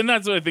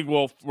that's what I think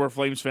where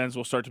Flames fans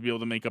will start to be able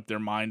to make up their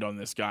mind on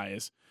this guy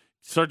is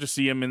start to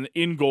see him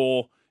in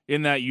goal,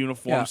 in that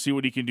uniform, see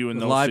what he can do in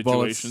those live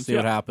situations. Bullets, see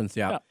what happens,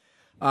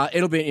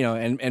 it'll be,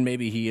 and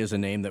maybe he is a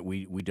name that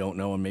we don't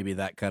know, and maybe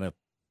that kind of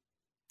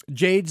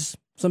jades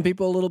some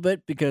people a little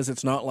bit, because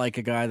it's not like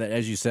a guy that,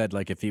 as you said,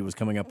 like if he was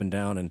coming up and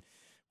down and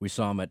we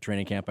saw him at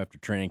training camp after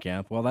training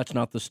camp, well, that's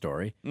not the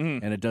story,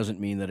 and it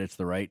doesn't mean that it's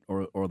the right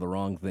or the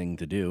wrong thing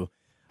to do.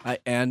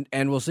 And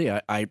we'll see.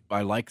 I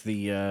like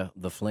the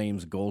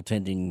Flames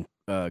goaltending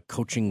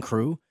coaching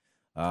crew.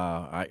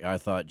 I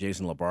thought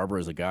Jason LaBarbera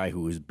is a guy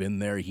who has been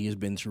there. He has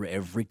been through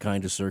every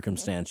kind of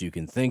circumstance you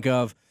can think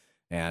of,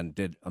 and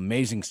did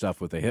amazing stuff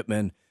with the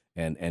Hitmen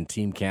and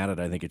Team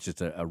Canada. I think it's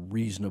just a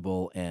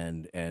reasonable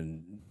and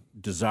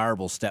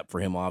desirable step for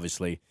him,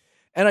 obviously.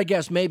 And I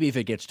guess maybe if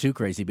it gets too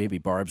crazy, maybe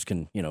Barbs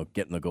can,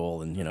 get in the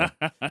goal and, Yeah.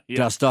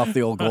 dust off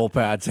the old goal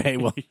pads. Hey,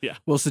 we'll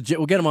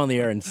get him on the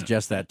air and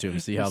suggest that to him,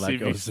 see how that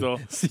goes.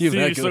 See if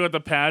you still got the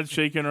pads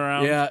shaking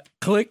around. Yeah,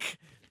 click.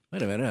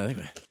 Wait a minute. I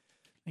think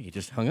he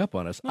just hung up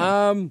on us.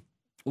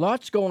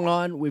 Lots going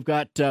on. We've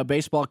got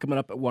baseball coming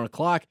up at 1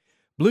 o'clock.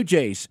 Blue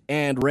Jays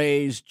and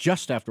Rays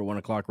just after 1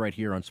 o'clock right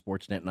here on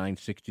Sportsnet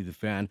 960 The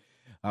Fan.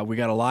 We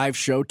got a live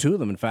show, two of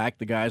them. In fact,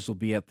 the guys will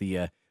be at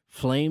the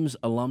Flames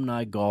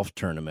Alumni Golf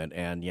Tournament.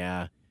 And,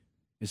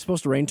 it's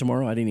supposed to rain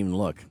tomorrow. I didn't even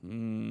look.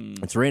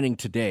 It's raining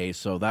today,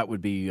 so that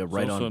would be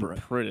right it's on. Also in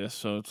Pritis,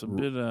 so it's a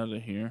bit out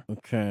of here.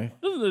 Okay.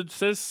 It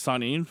says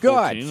sunny and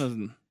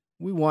 14.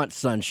 We want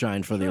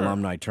sunshine for the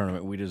alumni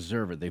tournament. We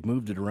deserve it. They've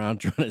moved it around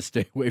trying to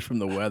stay away from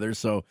the weather.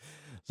 So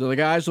the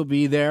guys will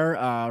be there.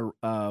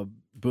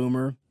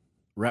 Boomer,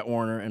 Rhett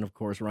Warner, and, of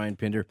course, Ryan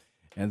Pinder.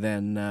 And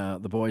then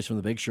the boys from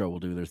the Big Show will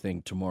do their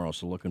thing tomorrow.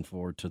 So looking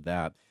forward to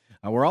that.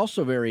 We're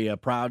also very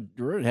proud.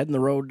 We're heading the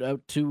road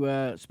out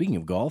to, speaking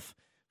of golf,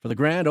 for the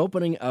grand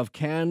opening of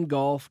Can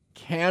Golf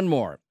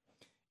Canmore.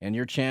 And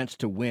your chance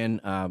to win.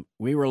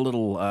 We were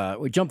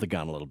we jumped the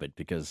gun a little bit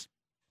because,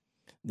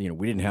 we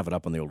didn't have it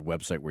up on the old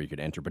website where you could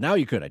enter. But now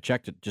you could. I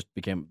checked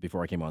it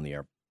before I came on the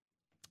air.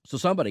 So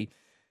somebody,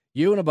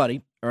 you and a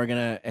buddy, are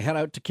going to head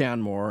out to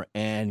Canmore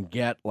and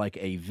get like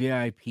a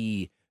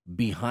VIP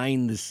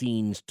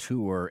behind-the-scenes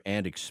tour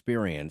and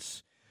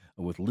experience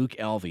with Luke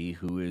Elvey,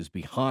 who is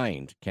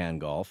behind Can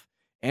Golf,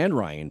 and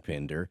Ryan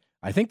Pinder.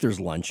 I think there's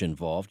lunch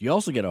involved. You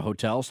also get a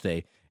hotel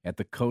stay at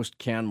the Coast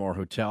Canmore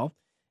Hotel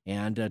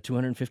and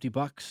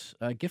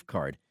 $250 gift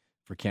card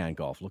for Can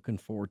Golf. Looking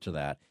forward to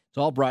that. It's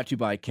all brought to you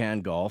by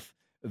Can Golf,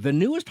 the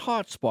newest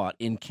hotspot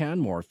in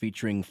Canmore,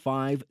 featuring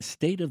 5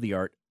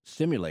 state-of-the-art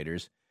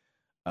simulators,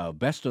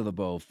 best of the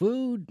bow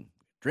food,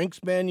 drinks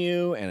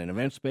menu, and an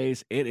event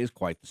space. It is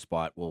quite the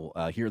spot. We'll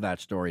hear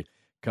that story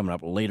coming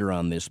up later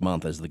on this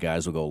month as the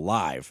guys will go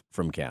live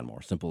from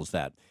Canmore. Simple as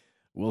that.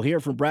 We'll hear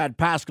from Brad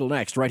Pascall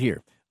next right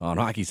here on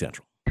Hockey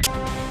Central.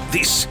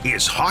 This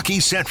is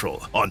Hockey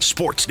Central on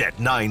Sportsnet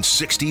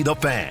 960 The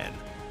Fan.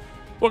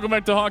 Welcome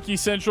back to Hockey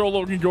Central.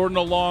 Logan Gordon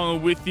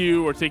along with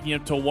you. We're taking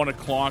up till 1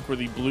 o'clock where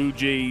the Blue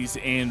Jays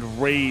and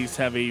Rays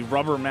have a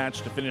rubber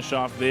match to finish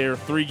off their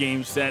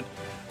 3-game set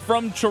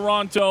from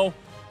Toronto.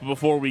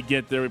 Before we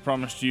get there, we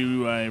promised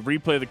you a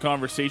replay of the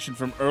conversation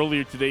from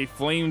earlier today.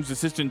 Flames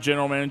Assistant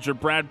General Manager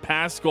Brad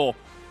Pascall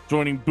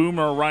joining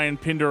Boomer, Ryan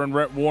Pinder, and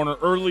Rhett Warner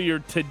earlier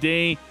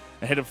today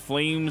ahead of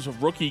Flames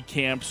rookie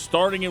camp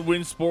starting at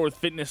Winsport with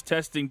fitness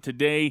testing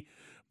today.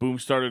 Boom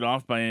started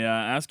off by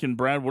asking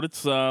Brad what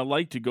it's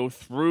like to go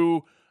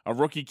through a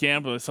rookie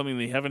camp. It's something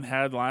they haven't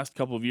had the last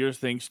couple of years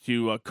thanks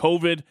to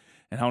COVID,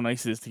 and how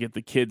nice it is to get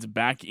the kids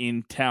back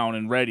in town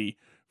and ready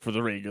for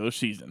the regular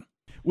season.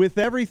 With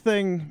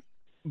everything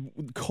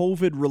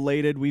COVID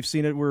related, we've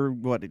seen it. We're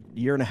a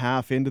year and a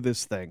half into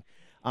this thing.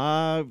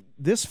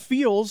 This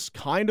feels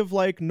kind of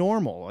like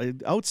normal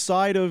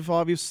outside of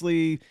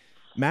obviously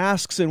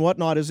masks and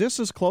whatnot. Is this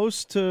as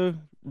close to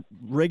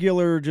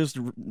regular, just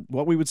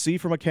what we would see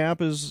from a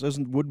camp as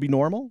would be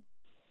normal?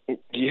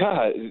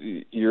 Yeah,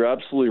 you're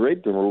absolutely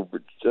right.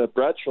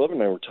 Brad Schleven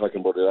and I were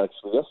talking about it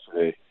actually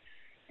yesterday,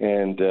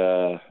 and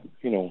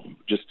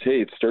just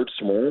hey, it starts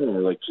tomorrow, and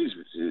we're like, geez,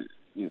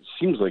 it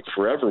seems like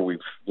forever we've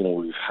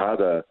had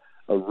a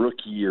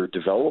rookie or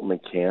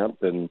development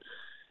camp, and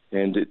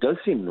it does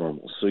seem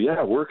normal. So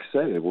yeah, we're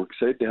excited. We're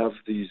excited to have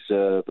these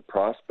the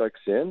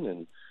prospects in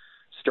and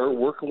start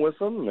working with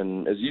them.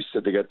 And as you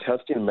said, they got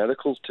testing and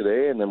medicals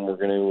today, and then we're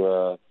going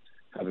to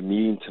have a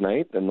meeting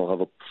tonight. Then they'll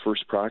have a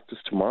first practice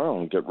tomorrow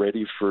and get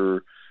ready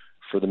for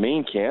the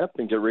main camp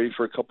and get ready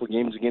for a couple of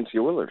games against the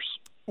Oilers.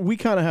 We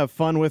kind of have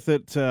fun with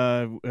it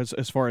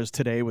as far as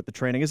today with the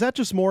training. Is that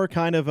just more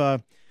kind of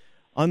a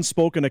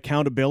unspoken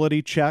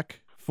accountability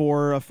check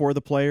for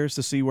the players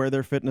to see where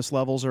their fitness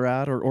levels are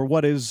at, or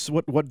what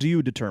do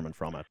you determine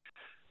from it?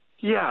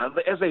 Yeah,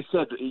 as I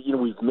said,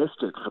 we've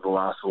missed it for the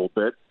last little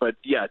bit, but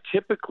yeah,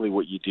 typically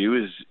what you do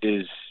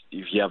is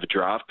if you have a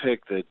draft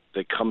pick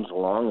that comes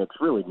along, it's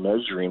really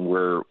measuring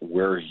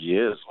where he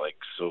is. Like,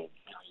 so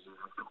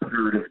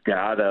comparative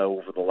data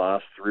over the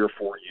last 3 or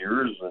 4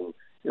 years, and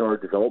our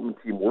development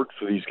team works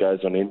with these guys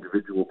on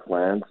individual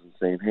plans and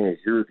saying, hey,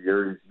 here are the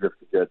areas you have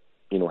to get,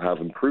 have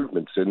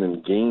improvements in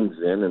and gains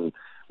in, and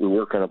we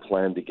work on a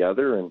plan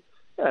together. And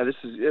yeah,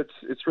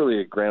 it's really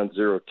a ground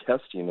zero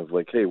testing of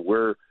like, hey,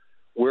 where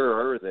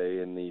are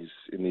they in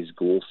these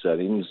goal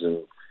settings,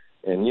 and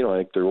I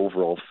think their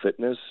overall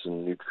fitness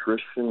and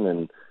nutrition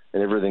and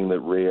everything that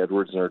Ray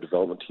Edwards and our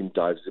development team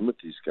dives in with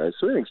these guys.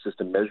 So I think it's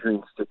just a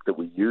measuring stick that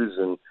we use,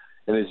 and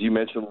as you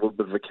mentioned, a little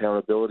bit of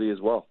accountability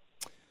as well.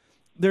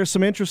 There's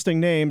some interesting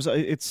names.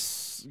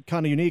 It's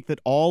kind of unique that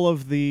all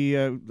of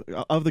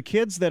the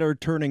kids that are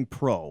turning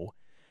pro,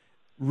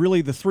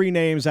 really the 3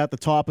 names at the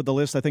top of the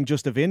list, I think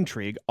just of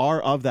intrigue,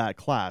 are of that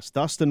class.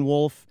 Dustin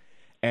Wolf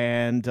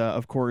and,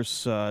 of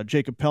course,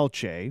 Jacob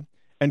Pelche.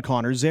 and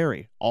Connor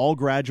Zary, all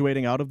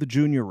graduating out of the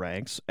junior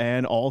ranks,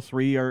 and all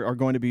three are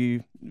going to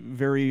be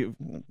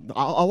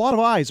a lot of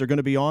eyes are going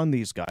to be on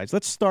these guys.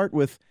 Let's start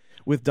with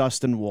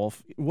Dustin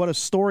Wolf. What a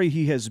story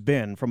he has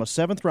been, from a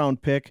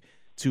 7th-round pick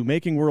to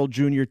making World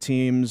Junior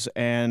teams,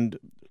 and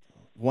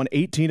won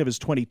 18 of his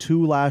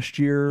 22 last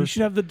year. He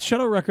should have the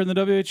shutout record in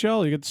the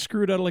WHL. You get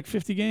screwed out of like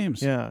 50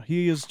 games. Yeah,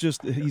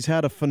 he's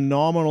had a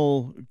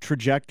phenomenal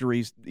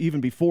trajectory even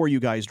before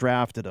you guys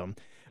drafted him.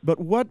 But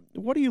what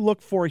do you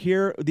look for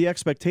here? The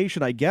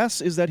expectation, I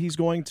guess, is that he's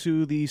going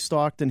to the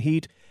Stockton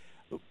Heat.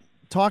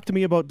 Talk to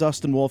me about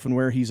Dustin Wolf and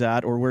where he's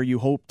at, or where you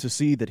hope to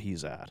see that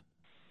he's at.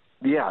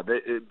 Yeah,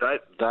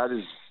 that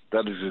is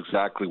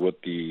exactly what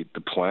the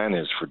plan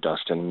is for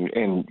Dustin,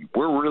 and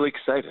we're really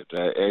excited.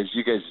 As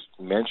you guys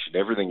mentioned,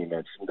 everything you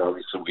mentioned,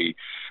 obviously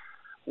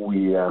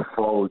we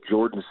follow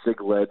Jordan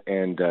Siglet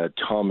and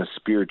Thomas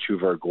Spear, two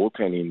of our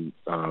goaltending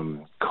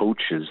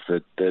coaches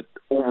that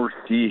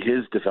oversee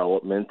his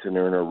development and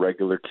are in a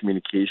regular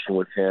communication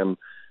with him.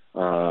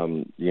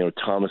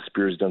 Thomas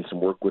Spear has done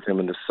some work with him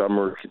in the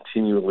summer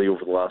continually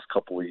over the last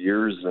couple of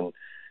years,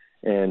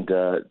 and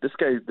this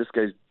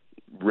guy's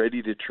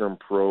ready to turn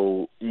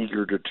pro,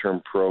 eager to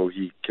turn pro.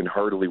 He can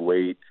hardly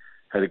wait.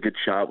 Had a good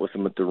chat with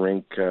him at the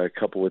rink a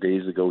couple of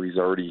days ago. He's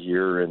already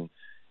here, and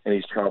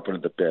he's chomping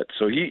at the bit.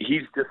 So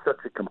he's just such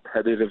a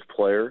competitive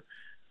player.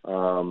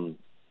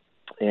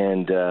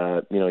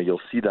 You'll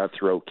see that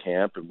throughout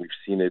camp, and we've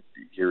seen it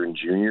here in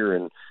junior.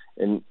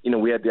 And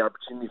we had the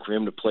opportunity for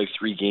him to play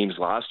 3 games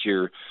last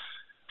year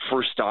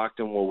for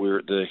Stockton while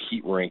the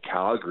Heat were in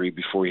Calgary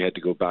before he had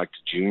to go back to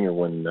junior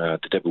when the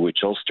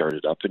WHL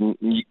started up. And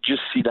you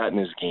just see that in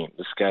his game.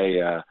 This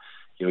guy,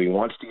 he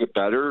wants to get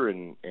better,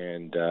 and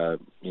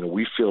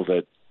we feel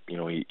that,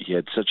 he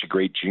had such a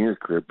great junior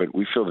career, but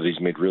we feel that he's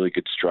made really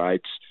good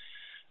strides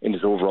in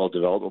his overall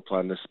development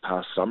plan this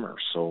past summer.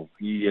 So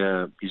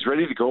he's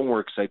ready to go, and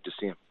we're excited to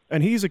see him.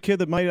 And he's a kid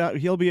that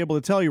he'll be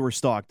able to tell you where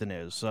Stockton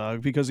is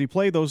because he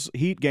played those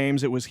Heat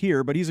games. It was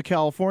here, but he's a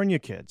California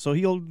kid, so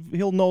he'll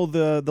know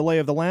the lay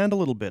of the land a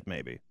little bit,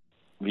 maybe.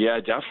 Yeah,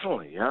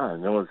 definitely. Yeah, I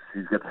know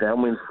he's got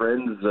family and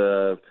friends,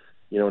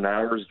 an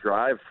hour's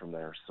drive from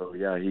there. So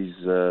yeah, he's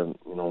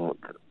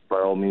by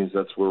all means,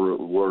 that's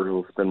where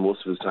he'll spend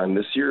most of his time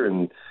this year,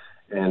 and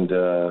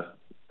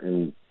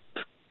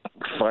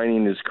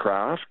finding his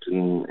craft,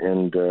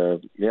 it'll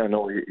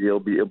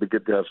be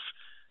good to have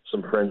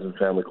some friends and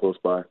family close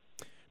by.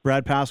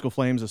 Brad Pascall,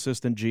 Flames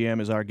assistant GM,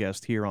 is our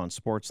guest here on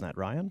Sportsnet.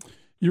 Ryan?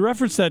 You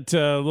referenced that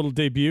little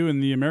debut in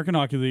the American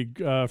Hockey League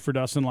for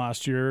Dustin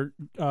last year.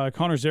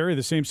 Connor Zary,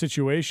 the same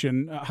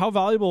situation. How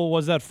valuable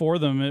was that for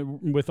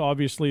them with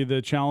obviously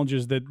the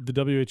challenges that the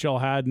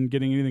WHL had in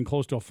getting anything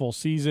close to a full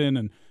season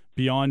and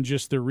beyond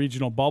just their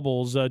regional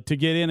bubbles to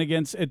get in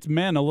against its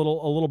men a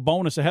little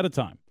bonus ahead of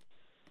time?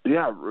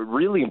 Yeah,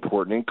 really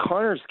important. In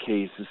Connor's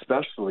case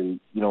especially,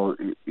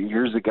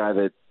 here's a guy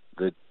that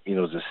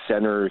is a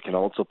center, can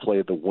also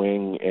play the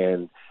wing,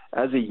 and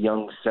as a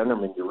young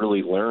centerman, you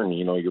really learn,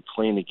 you're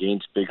playing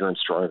against bigger and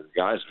stronger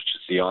guys, which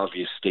is the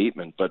obvious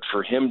statement. But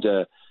for him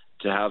to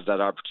have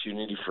that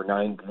opportunity for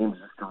 9 games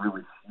just to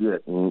really see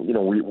it, and,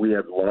 we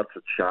had lots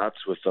of chats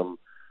with him,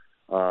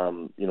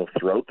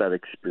 throughout that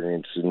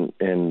experience.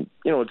 And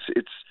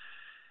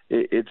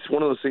it's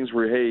one of those things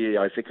where, hey,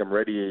 I think I'm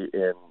ready,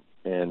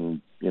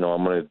 and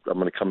I'm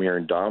gonna come here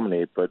and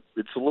dominate. But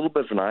it's a little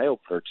bit of an eye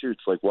opener too.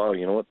 It's like, wow,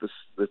 you know what, this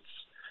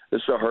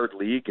is a hard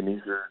league, and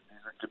these are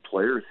good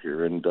players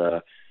here, and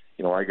I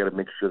got to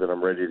make sure that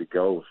I'm ready to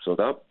go. So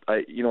that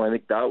I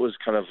think that was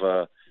kind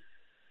of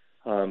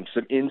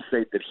some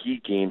insight that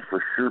he gained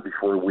for sure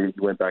before we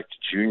went back to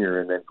junior,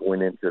 and then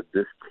going into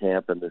this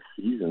camp and this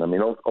season. I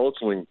mean,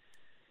 ultimately,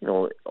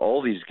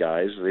 all these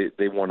guys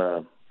they want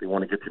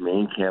to get to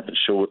main camp and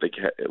show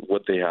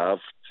what they have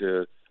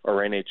to our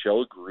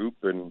NHL group,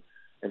 and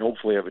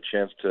hopefully have a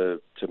chance to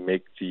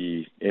make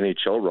the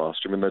NHL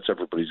roster. I mean, that's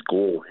everybody's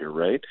goal here,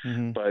 right?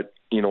 Mm-hmm. But,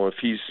 if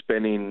he's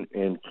spending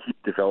and keep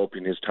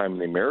developing his time in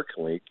the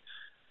American League,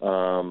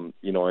 to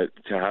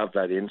have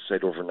that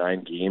insight over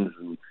 9 games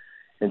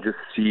and just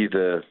see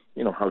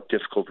how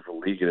difficult of a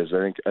league it is,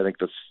 I think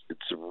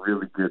it's a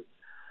really good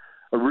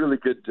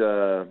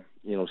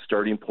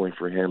starting point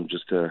for him,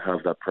 just to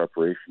have that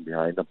preparation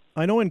behind him.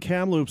 I know in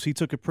Kamloops he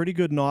took a pretty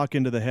good knock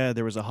into the head.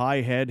 There was a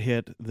high head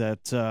hit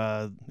that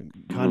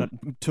kind of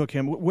took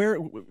him.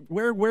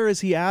 Where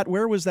is he at?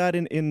 Where was that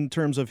in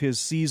terms of his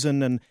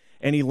season and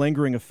any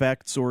lingering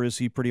effects, or is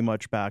he pretty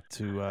much back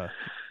to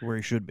where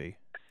he should be?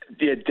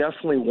 Yeah,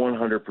 definitely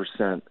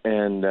 100%.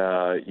 And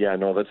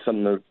that's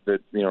something that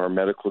our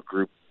medical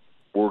group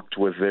worked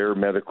with their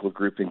medical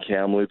group in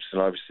Kamloops,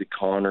 and obviously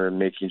Connor, and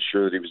making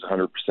sure that he was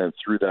 100%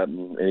 through that,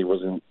 and he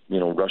wasn't,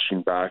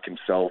 rushing back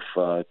himself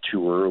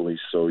too early.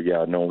 So he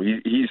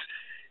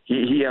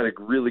had a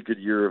really good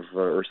year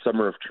or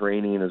summer of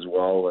training as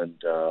well,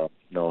 and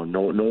no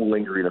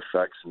lingering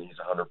effects, and he's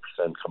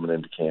 100% coming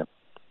into camp.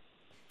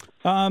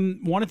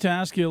 Wanted to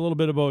ask you a little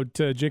bit about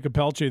Jacob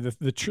Pelche,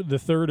 the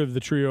third of the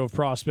trio of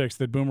prospects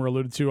that Boomer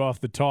alluded to off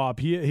the top.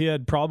 He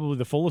had probably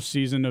the fullest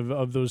season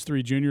of those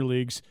 3 junior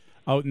leagues.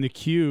 out in the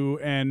queue,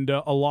 and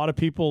a lot of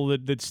people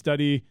that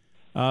study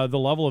the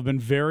level have been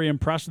very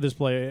impressed with this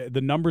play.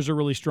 The numbers are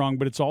really strong,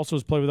 but it's also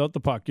his play without the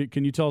puck.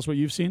 Can you tell us what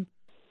you've seen?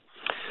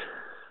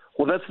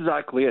 Well, that's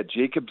exactly it.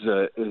 Jacob's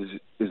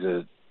is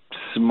a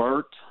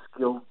smart,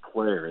 skilled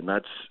player, and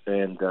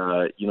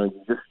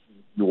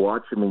you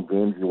watch him in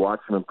games, you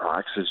watch him in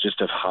practice,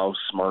 just of how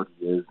smart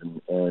he is,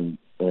 and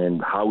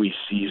how he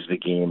sees the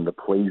game, the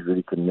plays that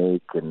he can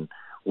make, and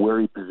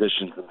where he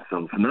positions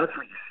himself. And that's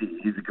what you see.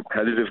 He's a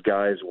competitive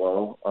guy as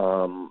well.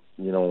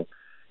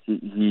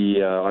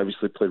 He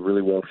obviously played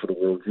really well for the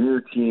World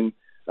Junior team,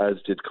 as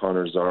did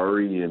Connor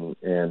Zary,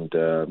 and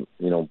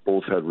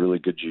both had really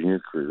good junior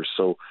careers.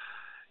 So,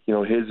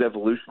 his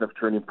evolution of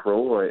turning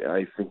pro,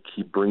 I think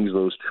he brings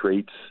those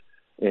traits,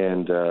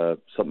 and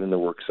something that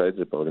we're excited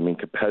about. I mean,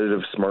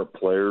 competitive, smart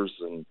players,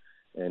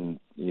 and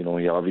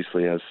he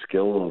obviously has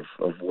skill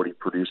of what he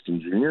produced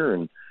in junior,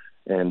 and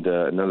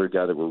another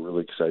guy that we're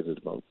really excited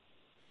about.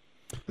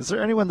 Is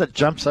there anyone that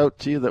jumps out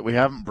to you that we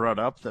haven't brought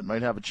up that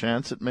might have a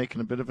chance at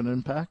making a bit of an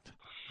impact?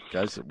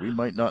 Guys that we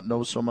might not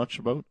know so much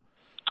about?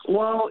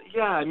 Well,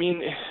 yeah, I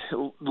mean,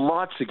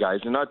 lots of guys,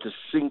 and not just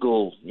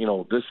single,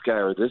 this guy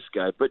or this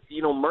guy, but,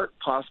 Martin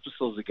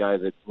Pospisil is a guy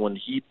that when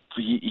he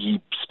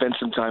spent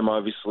some time,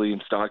 obviously,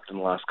 in Stockton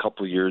the last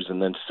couple of years,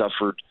 and then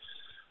suffered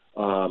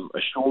a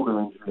shoulder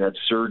injury, had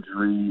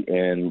surgery,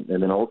 and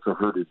then also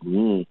hurt his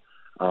knee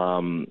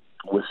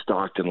with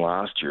Stockton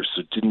last year,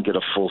 so didn't get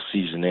a full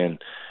season in.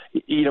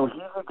 He's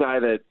a guy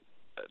that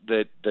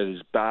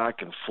is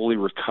back and fully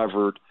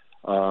recovered.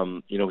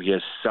 He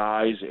has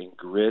size and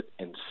grit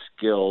and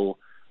skill.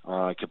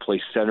 Can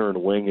play center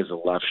and wing as a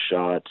left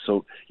shot.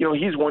 So,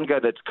 he's one guy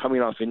that's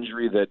coming off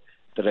injury that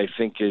I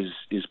think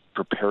is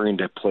preparing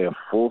to play a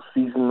full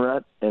season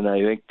rep. And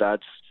I think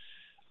that's,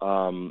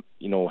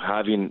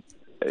 having,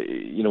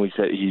 he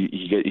said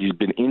he's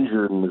been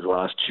injured in his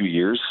last 2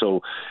 years.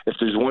 So if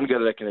there's one guy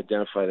that I can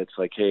identify that's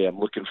like, hey, I'm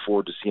looking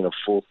forward to seeing a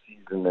full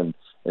season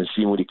and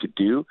seeing what he could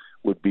do,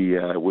 would be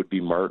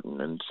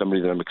Martin, and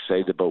somebody that I'm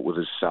excited about with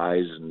his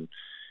size and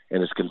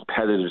his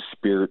competitive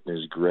spirit and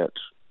his grit.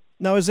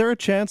 Now, is there a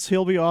chance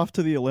he'll be off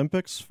to the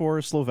Olympics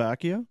for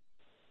Slovakia?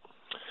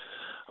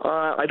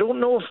 I don't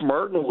know if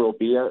Martin will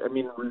be. I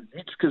mean,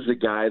 Ruzicka's a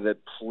guy that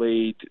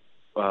played,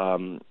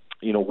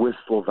 with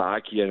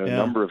Slovakia a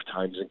number of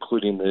times,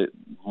 including the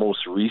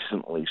most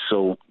recently.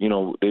 So,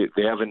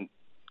 they haven't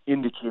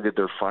indicated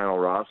their final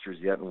rosters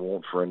yet and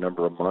won't for a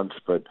number of months,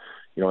 but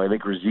I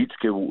think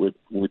Ruzicka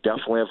would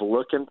definitely have a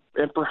look, and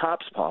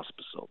perhaps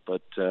Pospisil.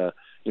 But,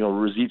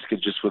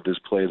 Ruzicka, just with his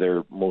play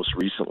there most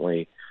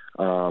recently,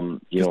 I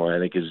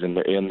think is in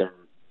their definite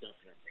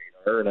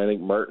radar. And I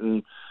think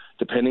Martin,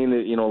 depending,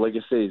 like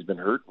I say, he's been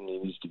hurt, and he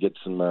needs to get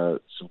some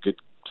good,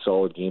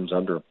 solid games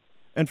under him.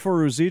 And for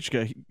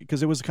Ruzicka,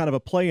 because it was kind of a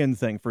play-in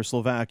thing for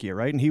Slovakia,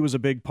 right? And he was a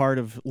big part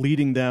of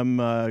leading them,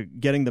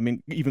 getting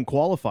them even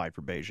qualified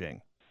for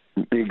Beijing.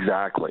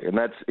 Exactly. And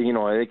that's,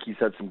 I think he's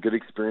had some good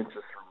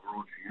experiences for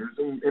World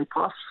Juniors, and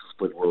possibly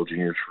split World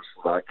Juniors for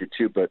Slovakia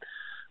too. But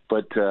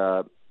that's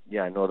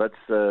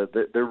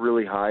they're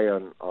really high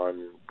on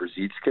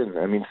Ruzicka, and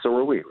I mean, so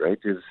are we, right?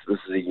 This is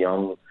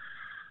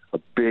a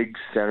big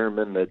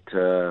centerman that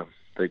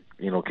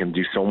can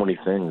do so many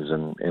things,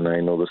 and I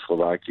know the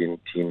Slovakian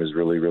team is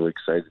really, really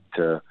excited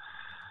to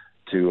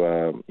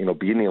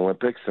be in the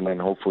Olympics, and then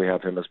hopefully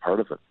have him as part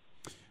of it.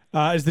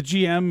 As the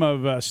GM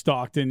of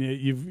Stockton,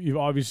 you've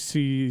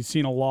obviously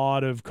seen a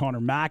lot of Connor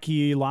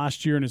Mackey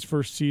last year in his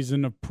first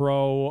season of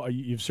pro.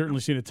 You've certainly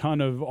seen a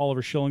ton of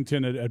Oliver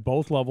Shillington at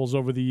both levels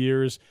over the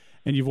years,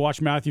 and you've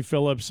watched Matthew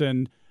Phillips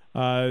and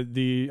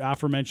the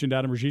aforementioned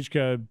Adam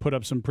Ruzicka put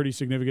up some pretty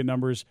significant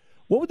numbers.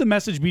 What would the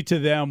message be to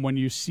them when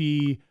you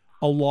see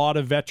a lot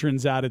of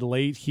veterans added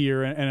late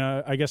here, and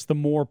I guess the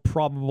more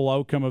probable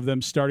outcome of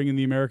them starting in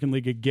the American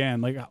League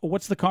again? Like,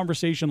 what's the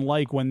conversation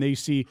like when they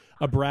see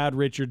a Brad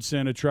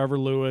Richardson, a Trevor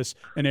Lewis,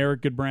 an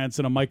Eric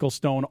Goodbranson, a Michael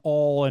Stone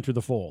all enter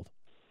the fold?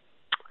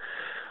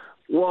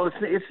 Well, it's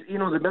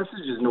the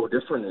message is no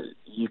different.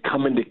 You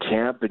come into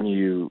camp and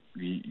you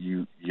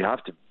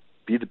have to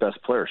be the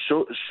best player.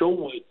 Show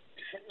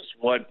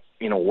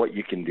what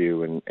you can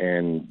do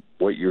and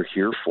what you're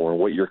here for and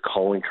what your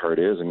calling card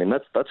is. I mean,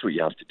 that's what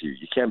you have to do.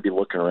 You can't be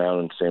looking around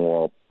and saying,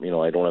 well,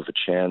 I don't have a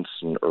chance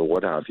or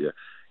what have you.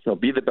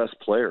 Be the best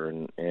player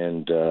and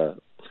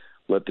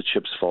let the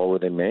chips fall where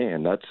they may.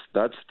 And that's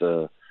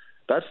the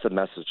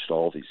message to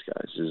all these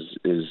guys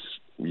is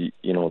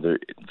there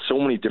so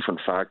many different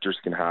factors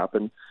can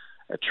happen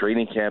at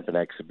training camp and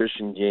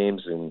exhibition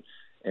games, and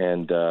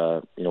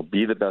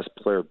be the best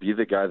player, be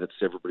the guy that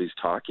everybody's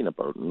talking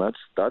about, and that's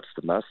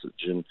the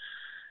message.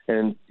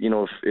 And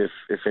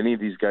if any of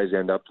these guys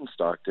end up in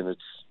Stockton,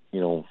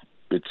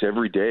 it's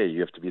every day you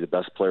have to be the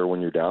best player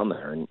when you're down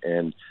there,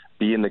 and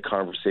be in the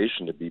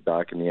conversation to be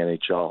back in the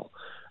NHL.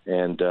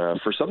 And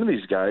for some of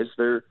these guys,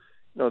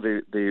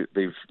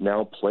 they've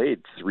now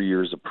played 3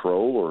 years of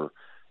pro,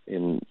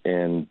 and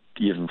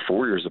even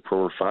 4 years of pro,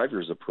 or 5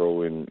 years of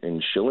pro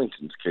in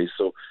Shillington's case.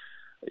 So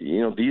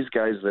these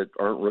guys that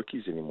aren't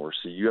rookies anymore.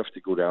 So you have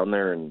to go down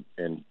there and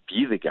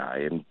be the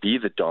guy and be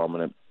the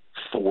dominant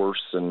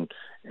force and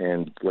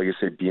like I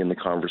say, be in the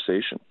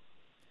conversation.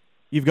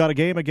 You've got a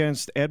game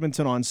against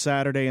Edmonton on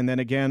Saturday and then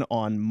again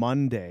on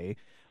Monday.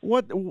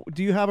 What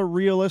do you have a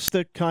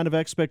realistic kind of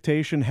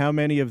expectation? How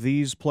many of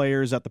these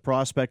players at the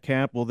prospect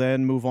camp will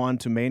then move on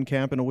to main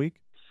camp in a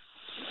week?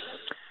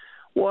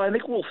 Well, I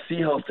think we'll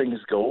see how things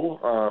go.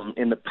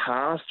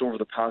 Over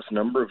the past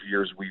number of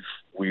years,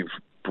 we've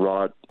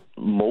brought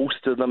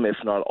most of them, if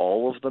not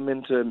all of them,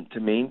 into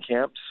main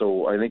camp.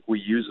 So I think we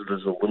use it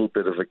as a little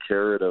bit of a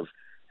carrot of,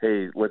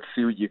 hey, let's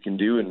see what you can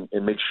do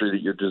and make sure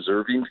that you're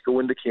deserving to go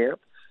into camp.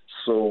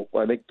 So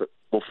I think that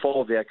we'll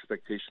follow the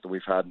expectation that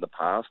we've had in the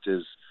past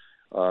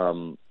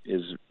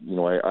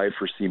I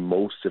foresee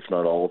most, if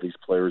not all, of these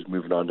players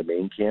moving on to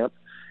main camp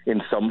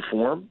in some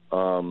form,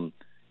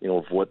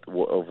 of what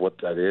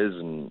that is,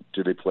 and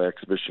do they play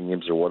exhibition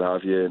games or what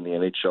have you. And the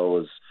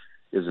NHL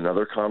is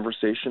another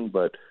conversation,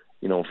 but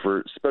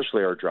for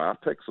especially our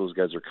draft picks, those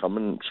guys are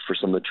coming. For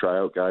some of the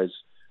tryout guys,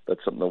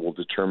 that's something that we'll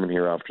determine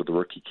here after the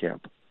rookie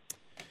camp.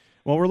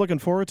 Well, we're looking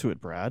forward to it,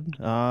 Brad.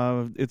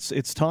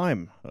 It's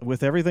time.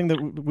 With everything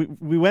that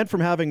we went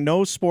from having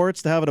no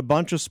sports to having a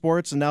bunch of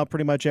sports, and now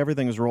pretty much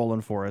everything is rolling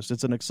for us.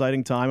 It's an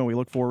exciting time, and we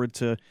look forward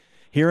to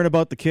hearing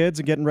about the kids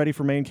and getting ready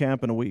for main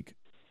camp in a week.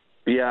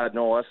 Yeah,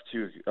 no, us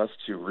too.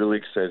 Really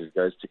excited,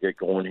 guys, to get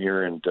going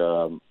here, and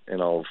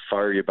I'll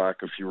fire you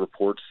back a few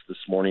reports this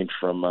morning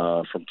from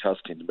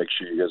testing to make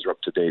sure you guys are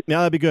up to date. Yeah,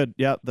 that'd be good.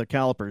 Yeah, the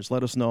calipers.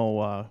 Let us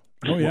know.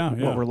 What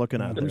we're looking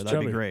at there.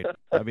 That'd be great.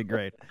 That'd be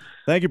great.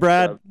 Thank you,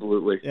 Brad.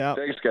 Absolutely. Yeah.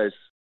 Thanks, guys.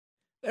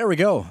 There we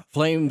go.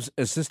 Flames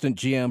assistant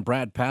GM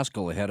Brad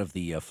Pascall ahead of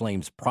the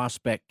Flames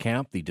prospect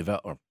camp,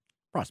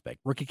 prospect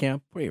rookie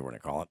camp, what do you want to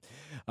call it?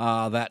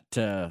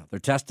 They're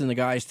testing the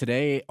guys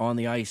today, on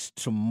the ice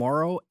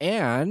tomorrow,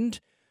 and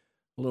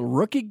a little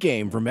rookie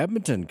game from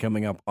Edmonton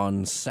coming up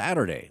on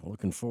Saturday.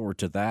 Looking forward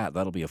to that.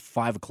 That'll be a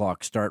 5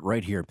 o'clock start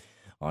right here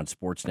on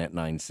Sportsnet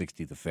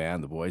 960 The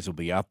Fan. The boys will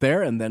be out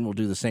there, and then we'll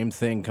do the same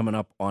thing coming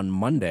up on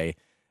Monday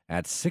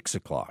at 6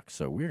 o'clock.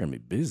 So we're going to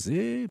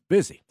be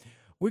busy.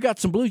 We got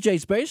some Blue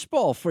Jays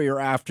baseball for your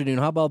afternoon.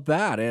 How about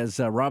that? As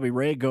Robbie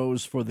Ray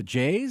goes for the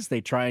Jays,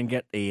 they try and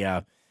get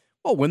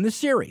win the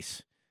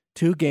series.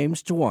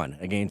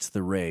 2-1 against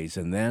the Rays.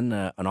 And then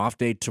an off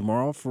day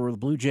tomorrow for the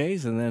Blue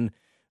Jays, and then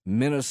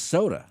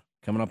Minnesota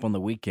coming up on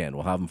the weekend.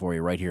 We'll have them for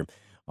you right here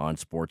on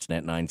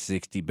Sportsnet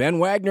 960. Ben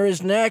Wagner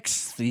is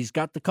next. He's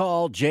got the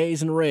call.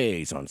 Jays and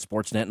Rays on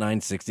Sportsnet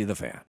 960 The Fan.